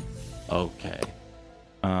jealousy. Okay.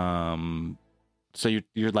 So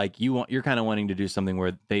you're like you're kind of wanting to do something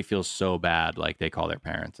where they feel so bad, like they call their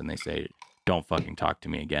parents and they say, "Don't fucking talk to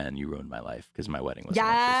me again. You ruined my life because my wedding was like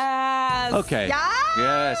this." Yes. Okay. Yes.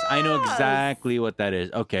 Yes, I know exactly what that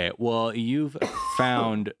is. Okay, well, you've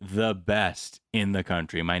found the best in the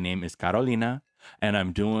country. My name is Carolina, and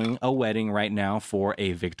I'm doing a wedding right now for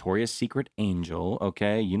a Victoria's Secret angel.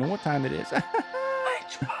 Okay, you know what time it is?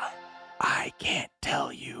 I can't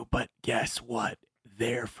tell you, but guess what?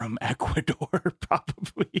 They're from Ecuador,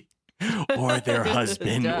 probably, or their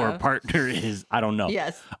husband or Duh. partner is. I don't know.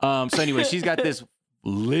 Yes. So anyway, she's got this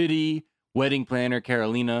Liddy wedding planner,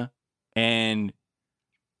 Carolina, and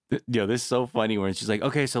this is so funny when she's like,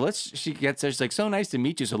 okay, so she gets there. She's like, so nice to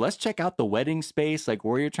meet you. So let's check out the wedding space, like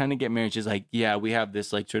where you're trying to get married. She's like, yeah, we have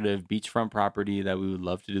this like sort of beachfront property that we would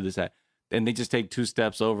love to do this at. And they just take 2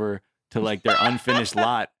 steps over to like their unfinished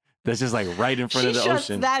lot that's just like right in front She of the shuts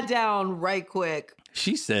ocean. that down right quick.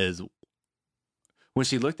 She says, when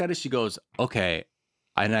she looked at it, she goes, okay,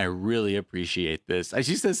 and I really appreciate this. And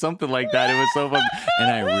she says something like that. It was so fun. And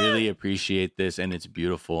I really appreciate this, and it's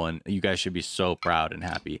beautiful, and you guys should be so proud and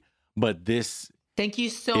happy. But this Thank you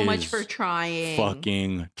so much is for trying.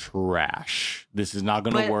 fucking trash. This is not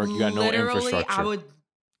going But to work. You got no literally, infrastructure. I would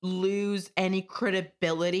lose any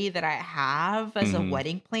credibility that I have as a Mhm.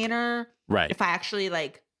 wedding planner Right. if I actually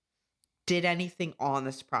like did anything on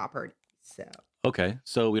this property. So Okay.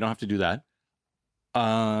 So we don't have to do that.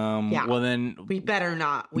 Yeah. Well then, we better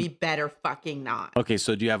not. We better fucking not. okay.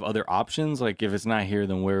 So do you have other options? Like if it's not here,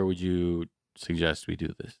 then where would you suggest we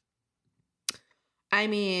do this? I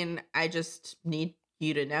mean, I just need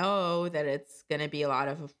you to know that it's going to be a lot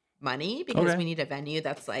of money because Okay. we need a venue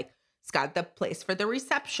that's like, it's got the place for the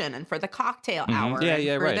reception and for the cocktail Mhm. hour. Yeah, and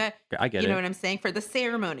yeah, for right. I get you know it. what I'm saying? For the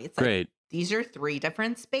ceremony. It's like, Great. these are 3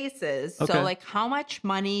 different spaces. Okay. So, like, how much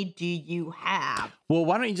money do you have? Well,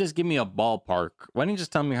 why don't you just give me a ballpark? Why don't you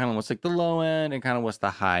just tell me kind of what's like the low end and kind of what's the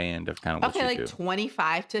high end of kind of what Okay, you like do?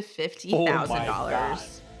 $25,000 to Oh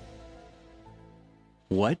 $50,000.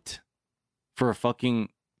 What? For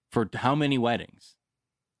how many weddings?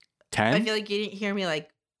 10? I feel like you didn't hear me. Like,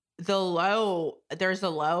 there's a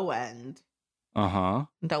low end. Uh-huh.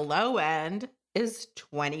 The low end is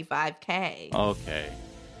 $25K. Okay.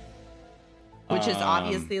 Which is Um,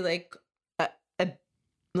 obviously like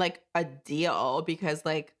a deal because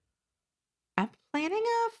like I'm planning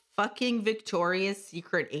a fucking Victoria's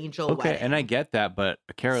Secret angel Okay, wedding. and I get that, but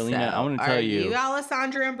Carolina, I So, want to tell are you.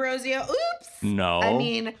 Alessandra Ambrosio? Oops. No. I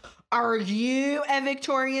mean, are you a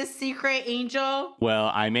Victoria's Secret angel? Well,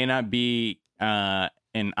 I may not be an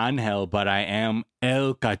angel, but I am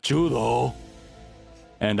el cachudo.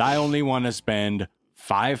 And I only want to spend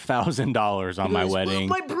 $5,000 on my He goes, "Well, wedding.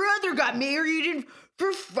 my brother got married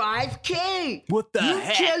for $5K. What the You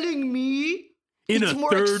heck? telling me In it's a more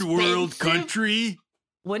third world expensive?" country?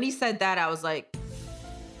 When he said that, I was like,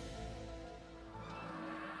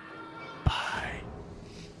 Bye.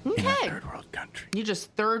 In a okay. third world country. You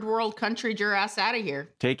just third world countryed your ass out of here.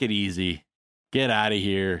 Take it easy. Get out of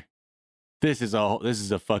here. This is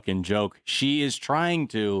a fucking joke. She is trying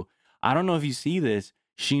to. I don't know if you see this.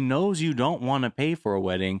 She knows you don't want to pay for a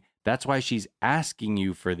wedding. That's why she's asking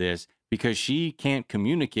you for this, because she can't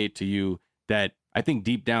communicate to you that I think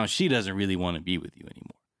deep down she doesn't really want to be with you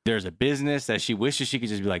anymore. There's a business that she wishes she could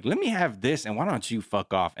just be like, let me have this, and why don't you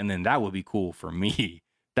fuck off? And then that would be cool for me.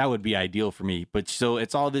 That would be ideal for me. But so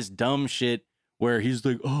it's all this dumb shit where he's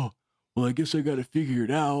like, oh, well, I guess I got to figure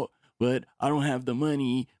it out, but I don't have the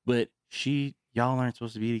money. But y'all aren't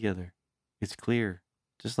supposed to be together. It's clear.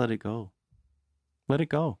 Just let it go. Let it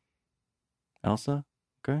go. Elsa,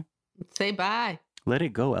 okay? Say bye. Let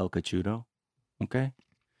it go, El Cachudo. Okay?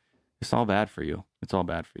 It's all bad for you. It's all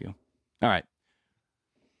bad for you. All right.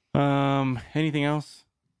 Anything else?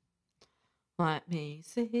 Let me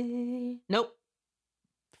see. Nope.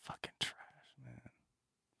 Fucking trash, man.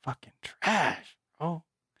 Fucking trash. Oh.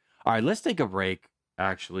 All right, let's take a break,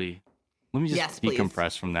 actually. Let me just Yes, please.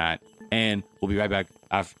 decompress from that. And we'll be right back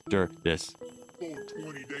after this. Full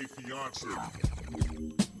 20-day fiance.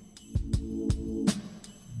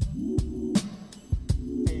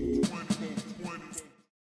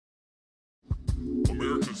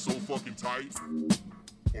 America's so fucking tight.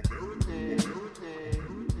 America.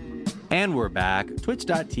 And we're back.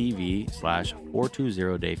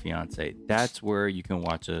 Twitch.tv/420dayfiance. That's where you can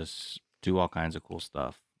watch us do all kinds of cool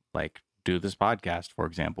stuff. Like do this podcast, for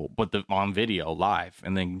example, but on video live,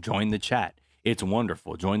 and then join the chat. It's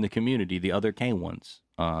wonderful. Join the community, the other K ones,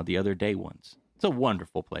 the other day ones. It's a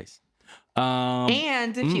wonderful place.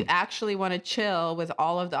 And if you actually want to chill with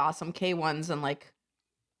all of the awesome K1s and like,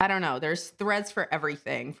 I don't know, there's threads for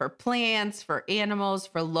everything, for plants, for animals,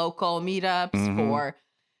 for local meetups, for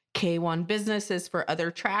K1 businesses, for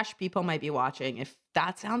other trash people might be watching. If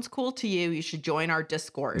that sounds cool to you, you should join our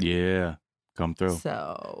Discord. Yeah, come through.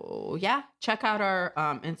 So yeah, check out our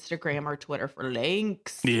Instagram or Twitter for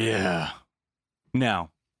links. Yeah. Now,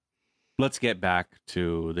 let's get back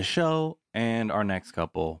to the show and our next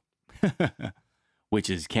couple, which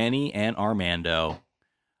is Kenny and Armando.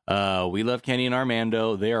 We love Kenny and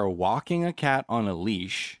Armando. They are walking a cat on a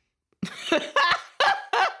leash.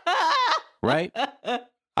 Right?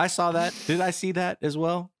 I saw that. Did I see that as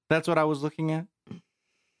well? That's what I was looking at.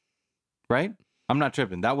 Right? I'm not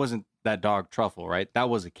tripping. That wasn't that dog Truffle, right? That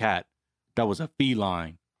was a cat. That was a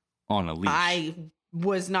feline on a leash. I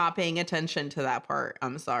was not paying attention to that part.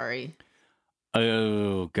 I'm sorry.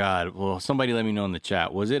 Oh God! Well, somebody let me know in the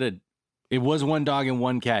chat. Was it It was one dog and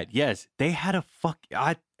one cat. Yes, they had a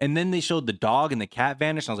and then they showed the dog and the cat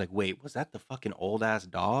vanished. I was like, wait, was that the fucking old ass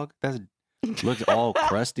dog? That looks all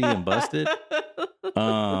crusty and busted.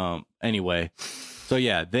 Anyway, so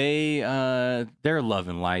yeah, they're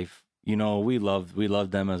loving life. You know, we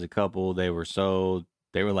loved them as a couple. They were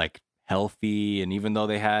like healthy, and even though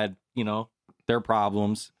they had, you know, their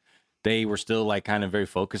problems, they were still like kind of very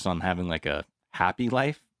focused on having like a happy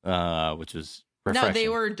life, which was refreshing. No, they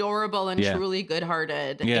were adorable and Yeah. truly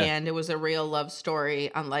good-hearted, Yeah. and it was a real love story,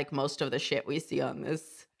 unlike most of the shit we see on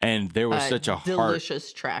this And there was such a heart.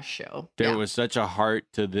 delicious trash show. There Yeah. was such a heart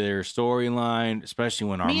to their storyline, especially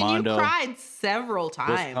when Me and Armando you cried several was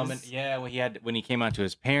times. coming. Yeah, when he came out to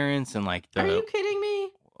his parents and like Are you kidding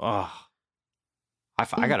me? oh,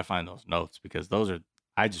 I gotta find those notes because those are.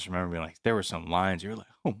 I just remember being like, there were some lines you're like,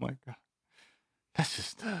 oh my God,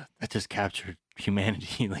 that just captured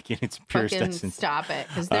humanity like in its purest Fucking essence. stop it.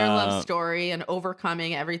 Because their love story and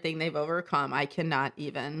overcoming everything they've overcome, I cannot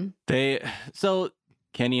even. So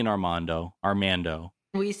Kenny and Armando,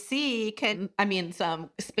 We see, some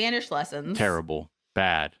Spanish lessons. terrible,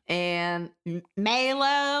 bad. And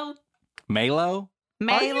Malo. Malo?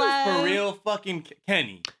 Are you for real fucking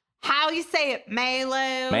Kenny? How you say it?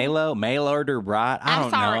 Malo. Maillard or Brat? I I'm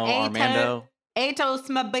don't sorry, know, Armando. Atos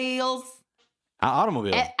Mobiles.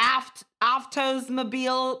 Automobile. Aftos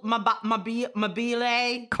Mobile.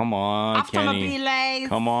 Come on, Kenny. Automobiles.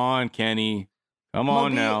 Come on, Kenny. Come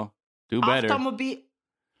on now. Do better.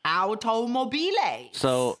 Automobiles.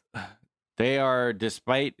 So they are,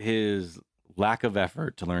 despite his lack of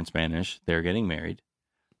effort to learn Spanish, they're getting married.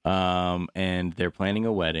 And they're planning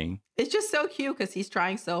a wedding. It's just so cute because he's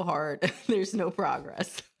trying so hard. There's no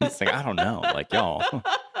progress. It's like, I don't know. Like, y'all.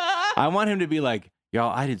 I want him to be like, y'all,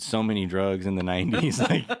 I did so many drugs in the 90s.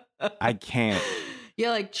 Like, I can't. Yeah,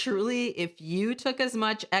 like truly, if you took as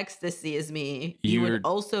much ecstasy as me, you would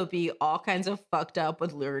also be all kinds of fucked up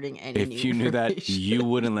with learning any new If you knew that, information. you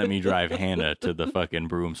wouldn't let me drive Hannah to the fucking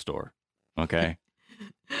broom store. Okay?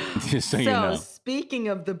 Just so you know. Speaking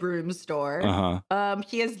of the broom store,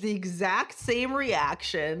 he has the exact same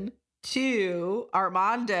reaction to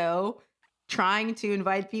Armando trying to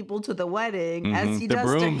invite people to the wedding as he The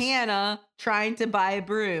does to brooms. Hannah trying to buy a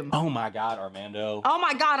broom. Oh my God, Armando. Oh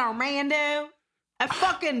my God, Armando. A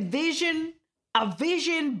fucking vision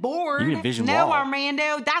board. You mean a vision no, wall.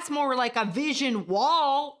 Armando. That's more like a vision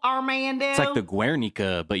wall, Armando. It's like the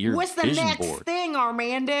Guernica, but you're What's the vision next board. thing,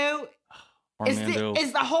 Armando? Armando.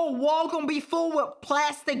 Is the whole wall gonna be full with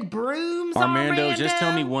plastic brooms, Armando, just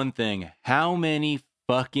tell me one thing. How many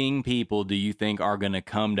fucking people do you think are going to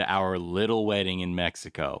come to our little wedding in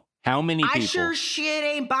Mexico? How many people? I sure shit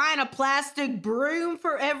ain't buying a plastic broom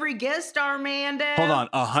for every guest, Armando. Hold on.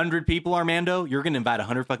 100 people, Armando? You're going to invite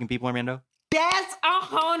 100 fucking people, Armando? That's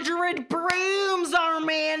 100 brooms,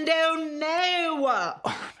 Armando. No.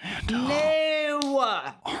 Armando.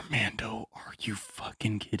 No. Armando.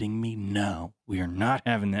 fucking kidding me? No, we are not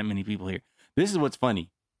having that many people here. This is what's funny.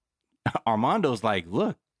 Armando's like,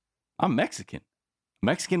 look, I'm Mexican.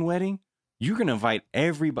 Mexican wedding. You're going to invite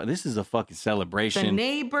everybody. This is a fucking celebration The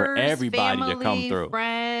neighbors, for everybody family, to come through.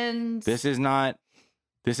 friends. This is not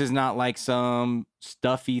like some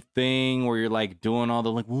stuffy thing where you're like doing all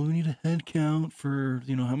the like, well, we need a head count for,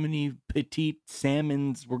 how many petite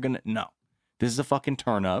salmons we're going to. No, this is a fucking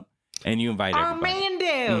turn up and you invite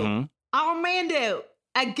everybody. Armando,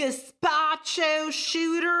 a gazpacho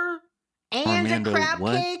shooter and Armando, a crab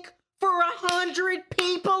what? cake for 100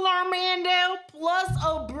 people, Armando, plus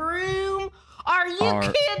a broom. Are you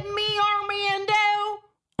kidding me, Armando?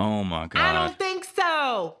 Oh my God. I don't think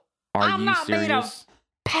so. I'm you not serious? made of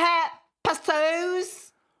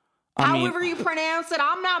passos. However you pronounce it,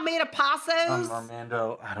 I'm not made of passos.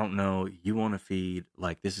 Armando, I don't know. You want to feed,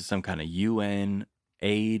 like, this is some kind of UN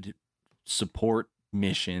aid support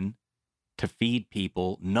mission to feed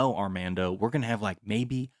people. No, Armando, we're going to have like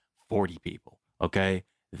maybe 40 people. Okay.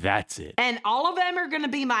 That's it. And all of them are going to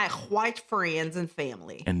be my white friends and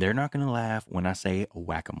family. And they're not going to laugh when I say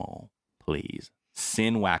whack-a-mole. Please.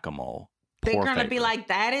 Sin whack-a-mole. They're Poor going to be favor. like,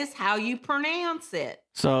 that is how you pronounce it.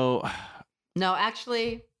 So No,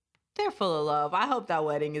 actually, they're full of love. I hope that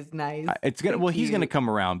wedding is nice. it's gonna. They're Well, he's cute. gonna come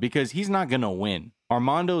around because he's not gonna win.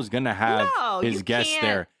 Armando's gonna have No, his you guests can't.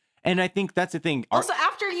 there, and I think that's the thing. Also,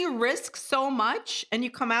 after you risk so much and you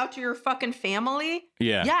come out to your fucking family,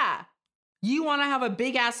 yeah. you want to have a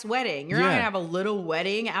big ass wedding. You're not Yeah. gonna have a little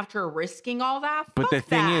wedding after risking all that. But the Fuck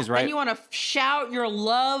thing that. is, right- Then you want to shout your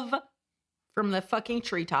love from the fucking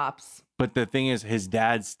treetops. But the thing is, his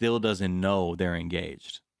dad still doesn't know they're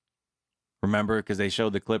engaged. Remember, because they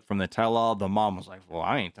showed the clip from the tell-all. The mom was like, "Well,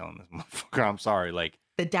 I ain't telling this motherfucker. I'm sorry." Like,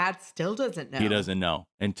 The dad still doesn't know. he doesn't know,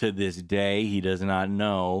 and to this day, he does not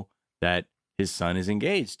know that his son is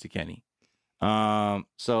engaged to Kenny.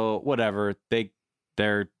 So whatever,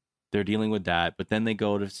 they're dealing with that, but then they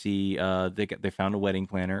go to see. They found a wedding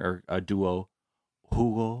planner or a duo,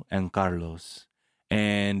 Hugo and Carlos.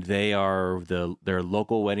 And they are they're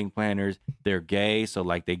local wedding planners. They're gay, so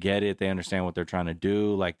like they get it. They understand what they're trying to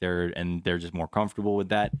do. Like they're just more comfortable with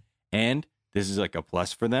that. And this is like a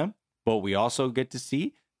plus for them. But we also get to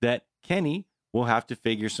see that Kenny will have to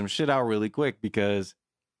figure some shit out really quick because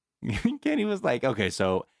Kenny was like, okay,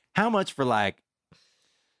 so how much for like,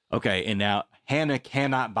 okay, and now Hannah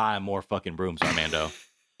cannot buy more fucking brooms, Armando.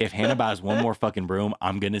 If Hannah buys one more fucking broom,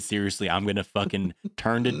 I'm going to fucking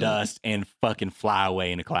turn to dust and fucking fly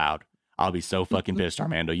away in a cloud. I'll be so fucking pissed,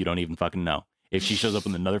 Armando. You don't even fucking know. If she shows up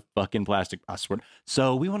with another fucking plastic, I swear.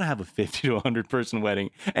 So we want to have a 50 to 100 person wedding.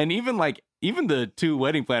 And even the two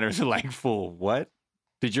wedding planners are like, fool, what?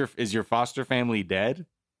 Is your foster family dead?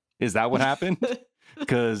 Is that what happened?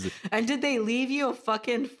 And did they leave you a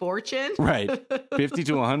fucking fortune? Right. 50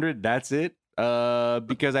 to 100, that's it.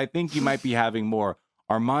 Because I think you might be having more.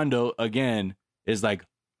 Armando, again, is like,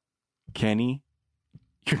 Kenny,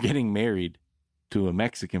 you're getting married to a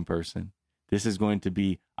Mexican person. This is going to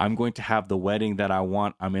be, I'm going to have the wedding that I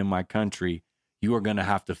want. I'm in my country. You are going to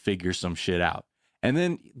have to figure some shit out. And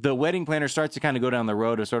then the wedding planner starts to kind of go down the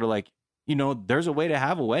road of sort of like, there's a way to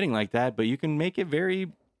have a wedding like that, but you can make it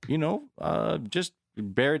very, just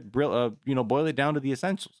boil it down to the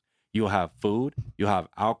essentials. You'll have food, you'll have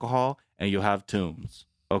alcohol, and you'll have tunes.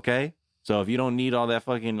 Okay? So if you don't need all these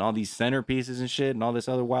centerpieces and shit and all this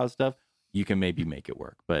other wild stuff, you can maybe make it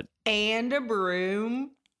work. But And a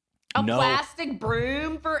broom. A No. plastic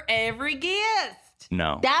broom for every guest.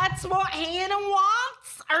 no, That's what Hannah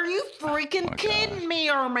wants? Are you freaking my kidding me,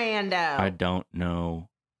 Armando? I don't know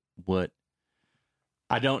what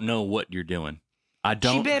you're doing.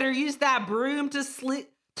 She better use that broom to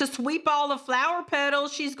sweep all the flower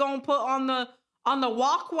petals she's gonna put on the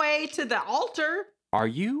walkway to the altar. Are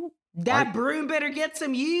you? That broom better get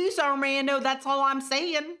some use, Armando. That's all I'm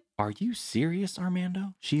saying. Are you serious,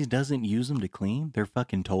 Armando? She doesn't use them to clean? They're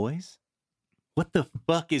fucking toys? What the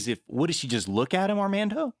fuck is it? What, does she just look at them,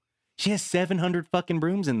 Armando? She has 700 fucking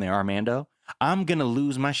brooms in there, Armando. I'm gonna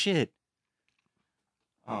lose my shit.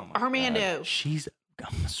 Oh my Armando. God.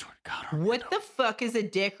 I swear to God, Armando. What the fuck is a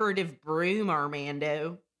decorative broom,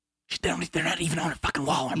 Armando? They're not even on her fucking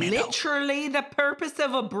wall, Armando. Literally, the purpose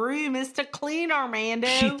of a broom is to clean, Armando.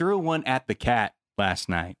 She threw one at the cat last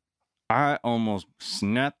night. I almost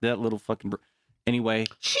snapped that little fucking Anyway.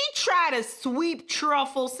 She tried to sweep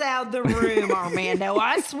truffles out the room, Armando.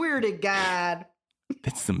 I swear to God.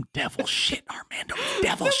 That's some devil shit, Armando.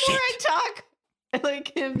 Devil The shit. more I talk,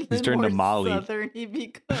 like him, He's the turned to more Molly. Southern he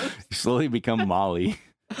becomes. You slowly become Molly.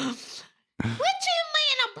 What you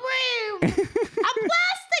mean a broom? A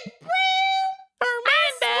plastic broom?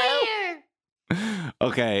 Armando.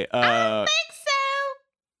 Okay. I think so.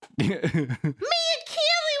 Me Me and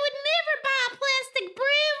Keely would never buy a plastic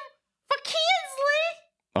broom for Kinsley.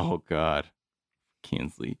 Oh God,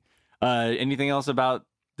 Kinsley. Anything else about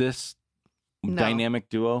this No. dynamic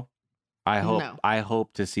duo? No. I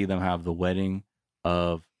hope to see them have the wedding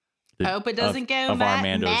of. I hope it doesn't go of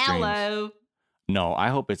Armando's dreams. mallow. No, I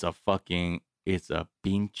hope it's a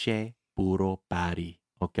pinche puro party.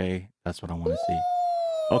 Okay, that's what I want to see.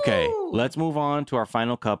 Okay, Ooh. let's move on to our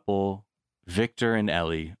final couple, Victor and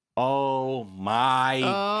Ellie. Oh my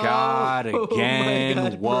God! Oh my Again,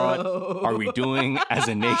 God, what bro. are we doing as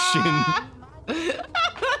a nation?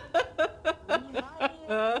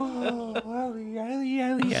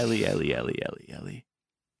 Ellie.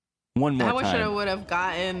 One more I wish I time. would have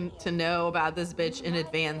gotten to know about this bitch in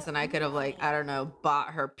advance and I could have, like, I don't know,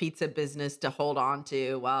 bought her pizza business to hold on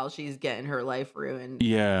to while she's getting her life ruined.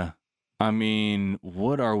 Yeah. I mean,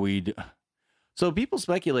 what are we So people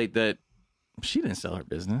speculate that she didn't sell her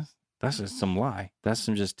business. That's just some lie. That's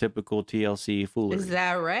some just typical TLC foolery. Is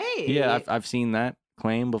that right? Yeah, I've seen that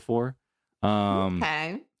claim before.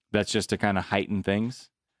 Okay. That's just to kind of heighten things.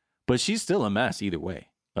 But she's still a mess either way.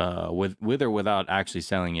 With or without actually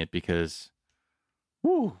selling it, because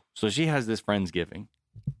so she has this Friendsgiving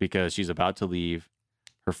because she's about to leave.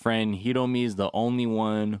 Her friend Hiromi is the only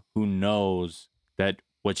one who knows that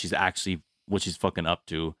what she's fucking up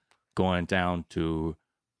to, going down to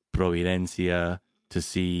Providencia to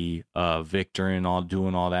see Victor and all,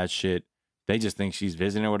 doing all that shit. They just think she's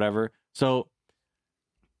visiting or whatever. So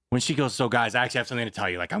when she goes, so guys, I actually have something to tell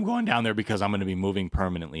you. Like, I'm going down there because I'm going to be moving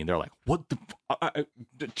permanently. And they're like, what the?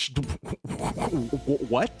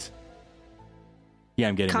 What? Yeah,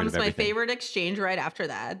 I'm getting rid Comes of my everything. favorite exchange right after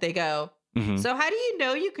that. They go, Mhm. so how do you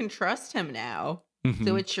know you can trust him now? Mhm.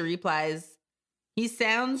 To which she replies, he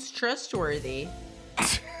sounds trustworthy.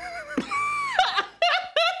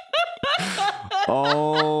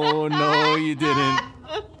 Oh, no, you didn't.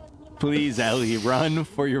 Please, Ellie, run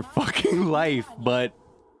for your fucking life. But,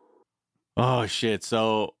 oh, shit.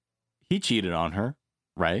 So he cheated on her,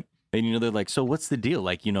 right? And, they're like, so what's the deal?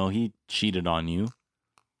 Like, he cheated on you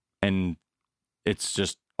and it's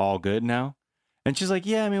just all good now. And she's like,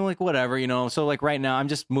 yeah, I mean, like, whatever, So, like, right now, I'm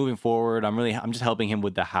just moving forward. I'm just helping him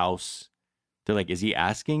with the house. They're like, is he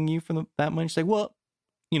asking you for that money? She's like, well,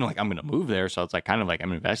 like, I'm going to move there. So it's like, kind of like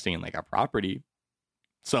I'm investing in like a property.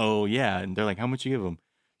 So, yeah. And they're like, how much you give him?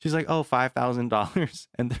 She's like, oh, $5,000.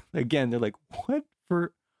 And they're like, what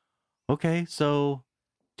for? Okay. So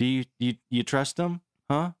do you trust him?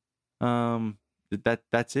 Huh?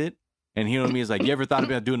 That's it. And Hiromi is like, you ever thought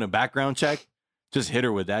about doing a background check? Just hit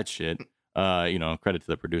her with that shit. Credit to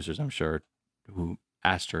the producers, I'm sure, who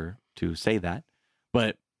asked her to say that.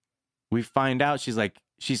 But we find out she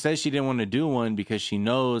says she didn't want to do one because she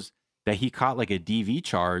knows that he caught like a DV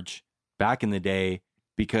charge back in the day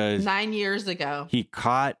because 9 years ago. he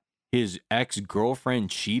caught his ex-girlfriend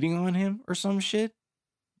cheating on him or some shit.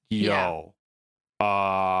 Yo.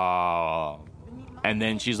 And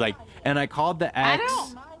then she's like, and I called the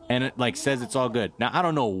ex and it like says it's all good. Now, I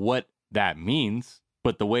don't know what that means,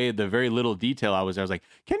 but the very little detail I was like,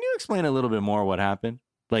 can you explain a little bit more what happened?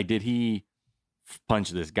 Like, did he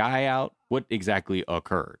punch this guy out? What exactly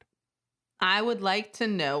occurred? I would like to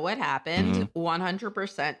know what happened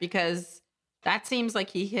 100% because that seems like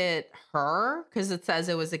he hit her because it says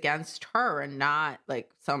it was against her and not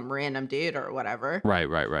like some random dude or whatever. Right.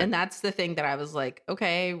 And that's the thing that I was like,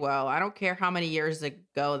 okay, well, I don't care how many years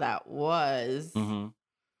ago that was. Mm-hmm.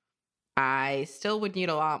 I still would need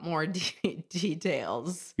a lot more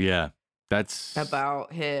details. Yeah, that's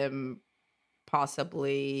about him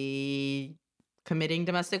possibly committing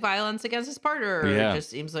domestic violence against his partner. Yeah. It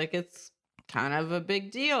just seems like it's kind of a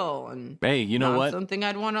big deal. And hey, you know not what? Something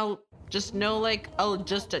I'd want to just know like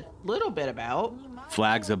just a little bit about.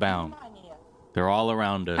 Flags abound. They're all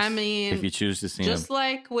around us. I mean, if you choose to see just them.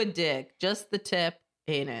 like with Dick, just the tip,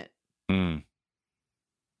 ain't it?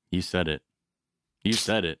 You said it.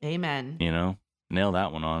 Amen. Nail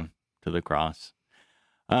that one on to the cross.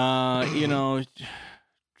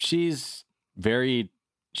 She's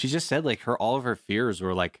she just said like all of her fears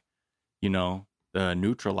were like,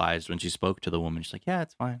 neutralized when she spoke to the woman. She's like, yeah,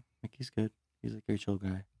 it's fine. Like, he's good. He's like a chill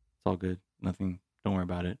guy. It's all good. Nothing. Don't worry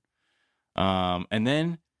about it. And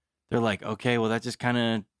then they're like, okay, well, that just kind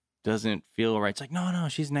of doesn't feel right. It's like, no,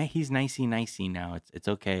 he's nicey now. It's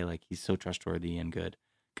okay. Like, he's so trustworthy and good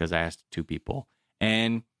because I asked 2 people.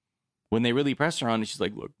 And when they really press her on it, she's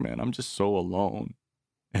like, look, man, I'm just so alone.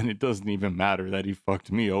 And it doesn't even matter that he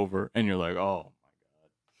fucked me over. And you're like, oh,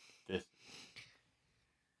 my God.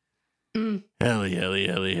 This. Ellie.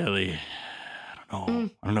 I don't know.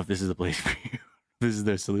 I don't know if this is the place for you. this is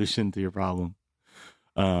their solution to your problem.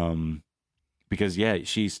 Because yeah,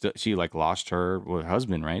 she like lost her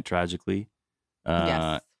husband, right? Tragically.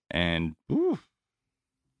 Yes. And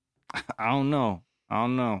I don't know.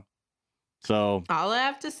 So All I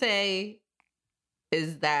have to say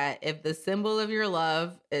is that if the symbol of your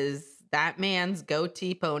love is that man's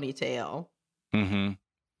goatee ponytail,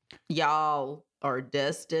 y'all are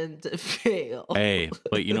destined to fail. hey,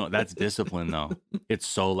 but you know, that's discipline though. It's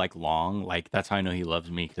so like long. Like that's how I know he loves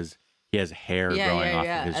me, because he has hair growing off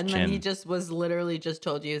of his and chin. then he just was literally just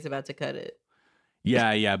told you he was about to cut it.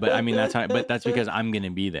 Yeah, but I mean that's because I'm gonna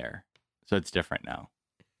be there. So it's different now.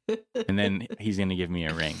 And then he's gonna give me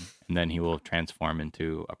a ring, and then he will transform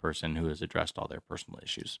into a person who has addressed all their personal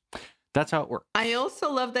issues. That's how it works. I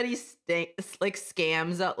also love that he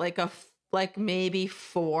scams out like maybe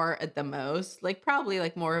 4 at the most, like probably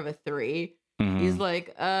like more of a 3. He's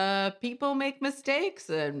like, people make mistakes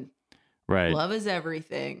and Right. love is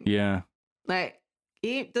everything. Yeah. Like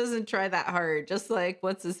he doesn't try that hard, just like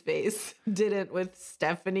what's his face didn't with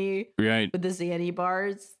Stephanie Right. with the Xanny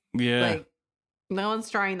bars. Yeah. Like no one's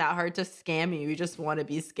trying that hard to scam you. You just want to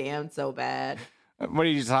be scammed so bad. What are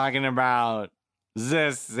you talking about?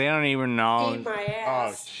 This, they don't even know. Eat my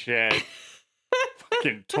ass. Oh shit.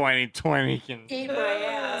 Fucking 2020 can Eat my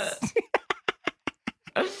ass.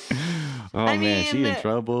 Oh I man, she in mean,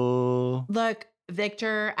 trouble. Look,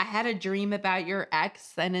 Victor, I had a dream about your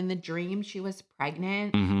ex, and in the dream she was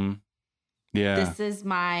pregnant. Yeah. This is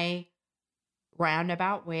my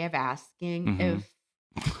roundabout way of asking if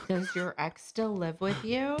does your ex still live with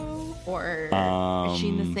you, or is she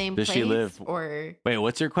in the same does place? she live? Or Wait,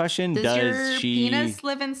 what's your question? does your she penis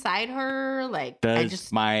live inside her? Like,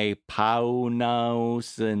 does my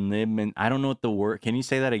paunos and live? I don't know what the word. Can you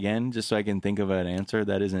say that again, just so I can think of an answer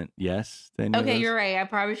that isn't yes? To any of okay, those? you're right. I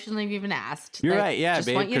probably shouldn't have even asked. You're right. Yeah, just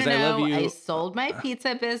babe. want you to Because I love know you. I sold my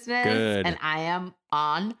pizza business, Good. and I am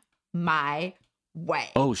on my way.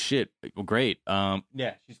 Oh shit! Well, great. Yeah,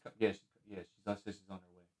 she's on her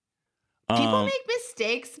way. People make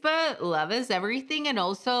mistakes, but love is everything, and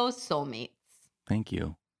also soulmates. Thank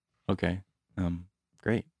you. Okay.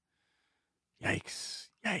 Great. Yikes.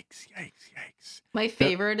 My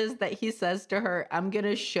favorite is that he says to her, "I'm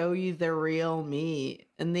gonna show you the real me,"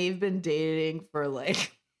 and they've been dating for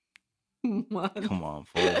like months. Come on,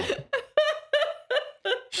 fool.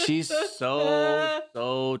 She's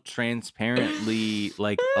so transparently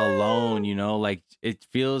like alone, you know, like it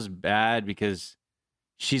feels bad because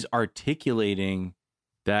she's articulating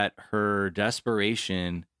that her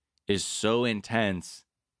desperation is so intense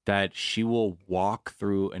that she will walk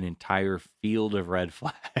through an entire field of red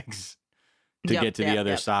flags to get to the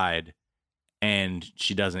other side. And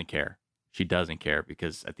she doesn't care. She doesn't care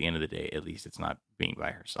because at the end of the day, at least it's not being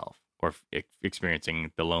by herself or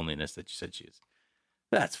experiencing the loneliness that you said she is.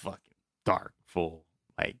 That's fucking dark, fool.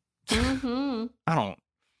 Like, I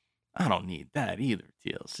don't need that either,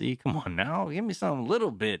 TLC. Come on now. Give me something a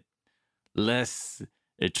little bit less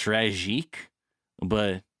tragic,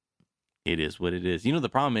 but it is what it is. You know, the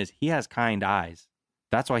problem is he has kind eyes.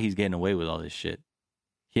 That's why he's getting away with all this shit.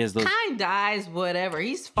 He has those kind eyes, whatever.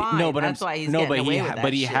 He's fine. No, but that's why he's getting away with that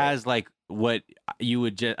but he shit. has like what you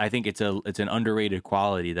would just. I think it's an underrated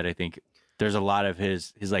quality that I think there's a lot of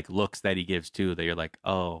his like looks that he gives too. That you're like,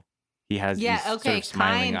 oh, he has these sort of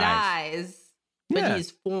smiling kind eyes. But Yeah.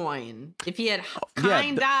 he's fine. If he had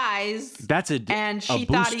kind eyes, That's and she a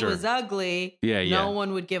thought he booster. was ugly, Yeah. no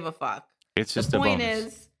one would give a fuck. It's just The a point bonus.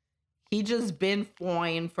 is, he just been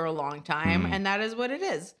fine for a long time, Mhm. and that is what it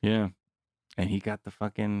is. Yeah, and he got the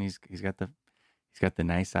fucking he's got the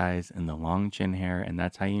nice eyes and the long chin hair, and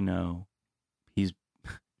that's how you know he's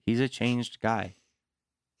a changed guy.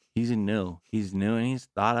 He's new, and he's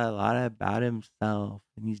thought a lot about himself,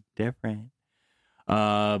 and he's different.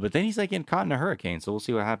 But then he's like getting caught in a hurricane, so we'll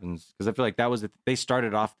see what happens. Because I feel like that was they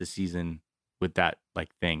started off the season with that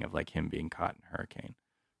like thing of like him being caught in a hurricane.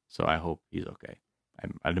 So I hope he's okay.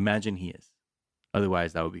 I'd imagine he is.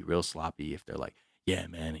 Otherwise, that would be real sloppy if they're like, yeah,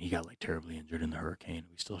 man, he got like terribly injured in the hurricane.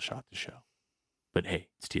 We still shot the show. But hey,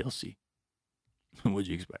 it's TLC. What'd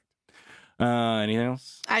you expect? Anything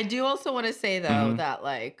else? I do also want to say though Mhm. that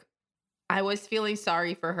like I was feeling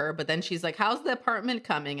sorry for her, but then she's like, "How's the apartment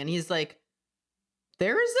coming?" And he's like,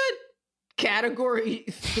 "There's a Category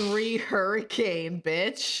 3 hurricane,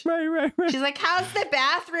 bitch." Right. She's like, "How's the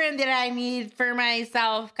bathroom that I need for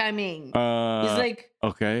myself coming?" He's like,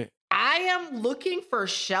 okay. "I am looking for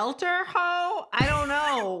shelter, ho. I don't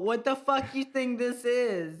know what the fuck you think this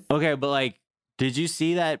is." Okay, but like, Did you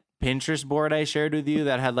see that Pinterest board I shared with you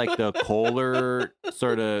that had like the Kohler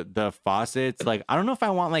sort of the faucets? Like, I don't know if I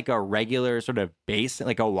want like a regular sort of basin,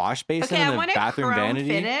 like a wash basin Okay, in I the want a bathroom chrome vanity.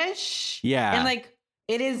 finish. Yeah. And like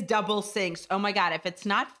it is double sinks. Oh my god, if it's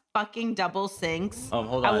not fucking double sinks, Oh,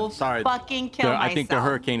 hold I on. will Sorry. fucking kill myself. I think the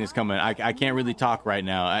hurricane is coming. I can't really talk right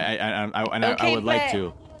now. I would like but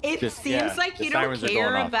to. It Just- seems yeah, like the you don't sirens are care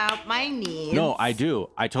going off. about my needs. No, I do.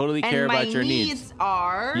 I totally care and about my your needs needs.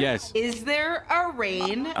 are, Yes. is there a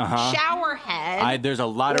rain shower head? There's a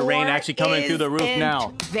lot of rain or actually coming through the roof isn't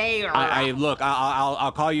now. There. Look.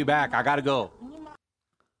 I'll call you back. I gotta go.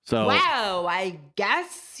 So Wow, I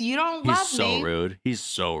guess you don't he's love so me. rude. He's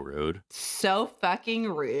so rude. So fucking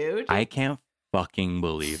rude. I can't fucking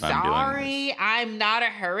believe I'm doing Sorry, I'm not a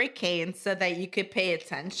hurricane so that you could pay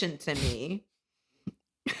attention to me.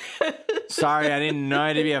 this. Sorry, I didn't know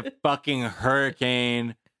I'd be a fucking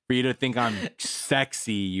hurricane for you to think I'm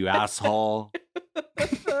sexy, you asshole.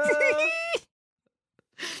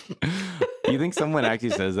 You think someone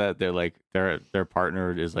actually says that they're like their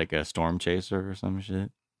partner is like a storm chaser or some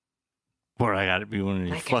shit? Or I gotta be one of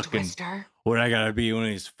these Like a fucking. twister. Or I gotta be one of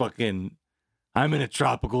these fucking. I'm in a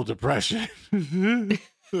tropical depression.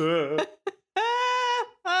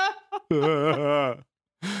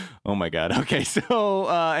 Oh my god. Okay, so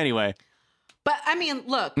anyway, But I mean,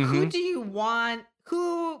 look, Mhm. who do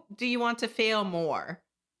you want to fail more?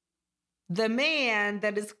 The man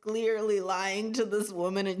that is clearly lying to this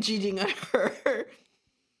woman and cheating on her.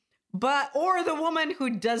 Or the woman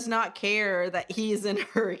who does not care that he's in a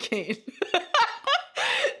hurricane.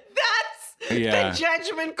 That's Yeah. the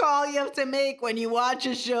judgment call you have to make when you watch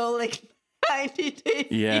a show like 90 Day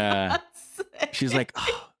Yeah. Fiancé. she's like,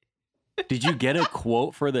 "Oh, did you get a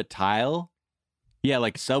quote for the tile? Yeah,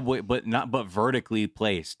 like Subway, but vertically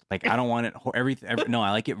placed. Like I don't want it no,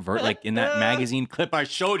 I like it like in that magazine clip I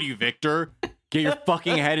showed you, Victor. Get your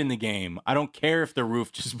fucking head in the game. I don't care if the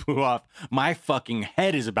roof just blew off. My fucking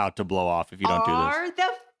head is about to blow off if you don't do this. Are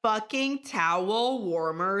the fucking towel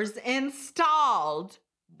warmers installed?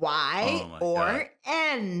 Y Oh my or God.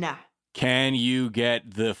 N? Can you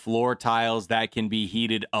get the floor tiles that can be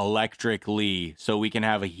heated electrically so we can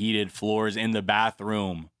have heated floors in the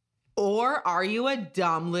bathroom? Or are you a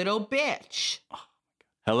dumb little bitch?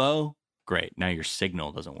 Hello? Great. Now your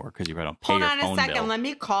signal doesn't work because you don't pay Hold your on a phone second. bill. Let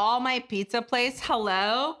me call my pizza place.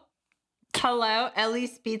 Hello? Hello,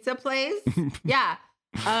 Ellie's Pizza Place? Yeah.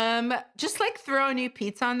 Just like throw a new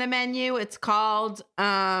pizza on the menu. It's called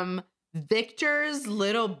Victor's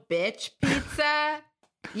Little Bitch Pizza.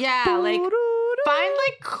 Yeah, like find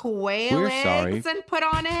like quail We're eggs sorry. and put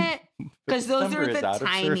on it. Because those number are is the out of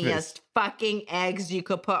tiniest service. fucking eggs you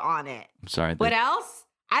could put on it. I'm sorry. What else?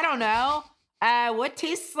 I don't know. What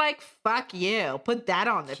tastes like fuck you? Put that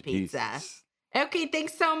on the pizza. Jesus. Okay,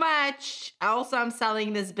 thanks so much. Also, I'm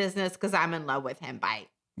selling this business because I'm in love with him. Bye.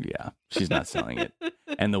 Yeah, she's not selling it.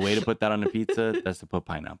 And the way to put that on a pizza, that's to put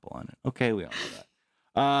pineapple on it. Okay, we all know that.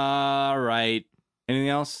 All right. Anything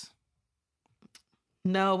else?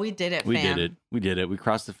 No, we did it, We fam. did it. We did it. We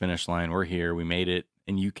crossed the finish line. We're here. We made it.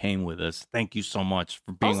 And you came with us. Thank you so much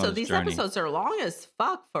for being Also, on this these journey. episodes are long as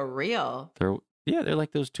fuck for real. They're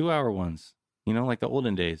like those 2-hour ones. You know, like the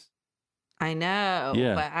olden days. I know.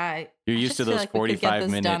 Yeah. But You're I used just to feel those like we could get 45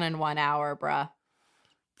 this minute. done in 1 hour, bruh.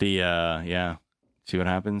 Yeah. See what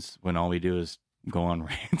happens when all we do is go on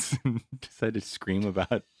rants and decide to scream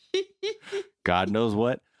about God knows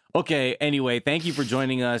what. Okay, anyway, thank you for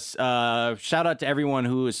joining us. Shout out to everyone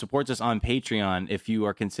who supports us on Patreon. If you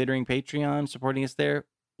are considering Patreon, supporting us there,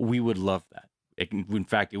 we would love that. In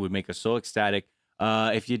fact, it would make us so ecstatic.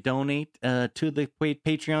 If you donate to the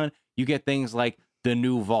Patreon, you get things like the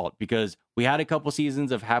new vault, because we had a couple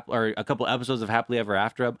seasons of a couple episodes of Happily Ever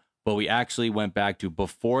After up, but we actually went back to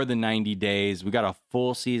before the 90 days. We got a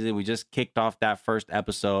full season. We just kicked off that first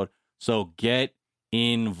episode. So get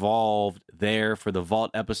involved there for the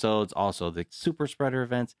vault episodes, also the super spreader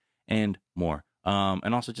events and more.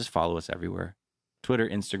 And also just follow us everywhere. Twitter,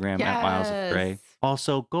 Instagram at Miles of Gray. Yes.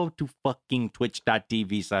 Also go to fucking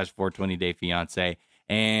twitch.tv/420dayfiance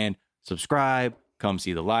and subscribe. Come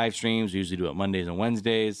see the live streams. We usually do it Mondays and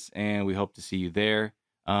Wednesdays, and we hope to see you there.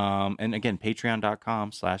 And again,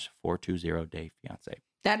 patreon.com/420dayfiance.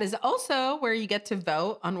 That is also where you get to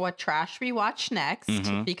vote on what trash we watch next.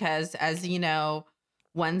 Mhm. Because as you know,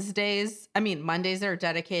 Mondays are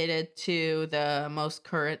dedicated to the most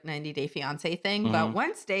current 90 Day Fiance thing. But Mhm.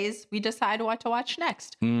 Wednesdays, we decide what to watch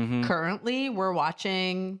next. Mm-hmm. Currently, we're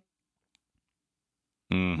watching,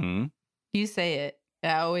 Mm-hmm. you say it.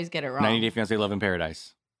 I always get it wrong. 90 Day Fiance Love in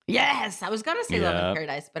Paradise. Yes, I was gonna say Love in Yep.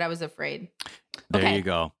 Paradise, but I was afraid. There Okay. you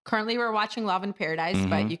go. Currently, we're watching Love in Paradise,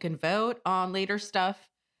 but Mhm. you can vote on later stuff,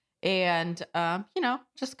 and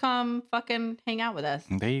just come fucking hang out with us.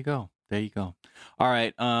 There you go. There you go. All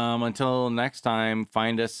right. Until next time,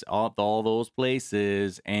 find us at all those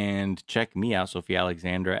places and check me out, Sophia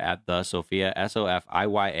Alexandra, at the Sophia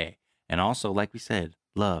SOFIYA. And also, like we said,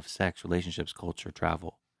 love, sex, relationships, culture,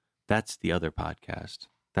 travel. That's the other podcast.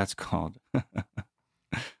 That's called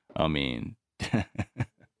I mean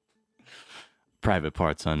Private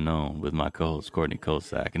Parts Unknown with my co-host Courtney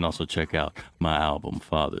Kosak. And also check out my album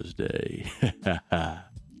Father's Day.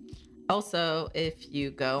 Also, if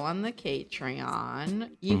you go on the Patreon,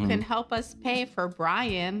 you Mhm. can help us pay for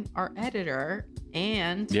Brian, our editor,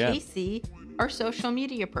 and Yeah. Casey, our social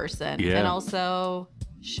media person, Yeah. and also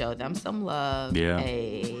show them some love. Yeah.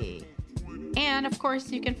 Hey. And of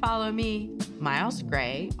course, you can follow me, Miles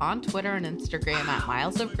Gray, on Twitter and Instagram at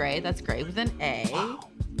Miles of Gray. That's Gray with an A.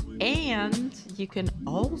 And you can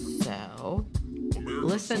also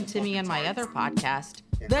listen to me on my other podcast,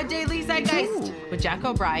 The Daily Zeitgeist, with Jack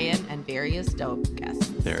O'Brien and various dope guests.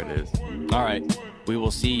 There it is. All right. We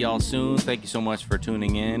will see y'all soon. Thank you so much for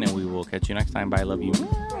tuning in, and we will catch you next time. Bye. Love you.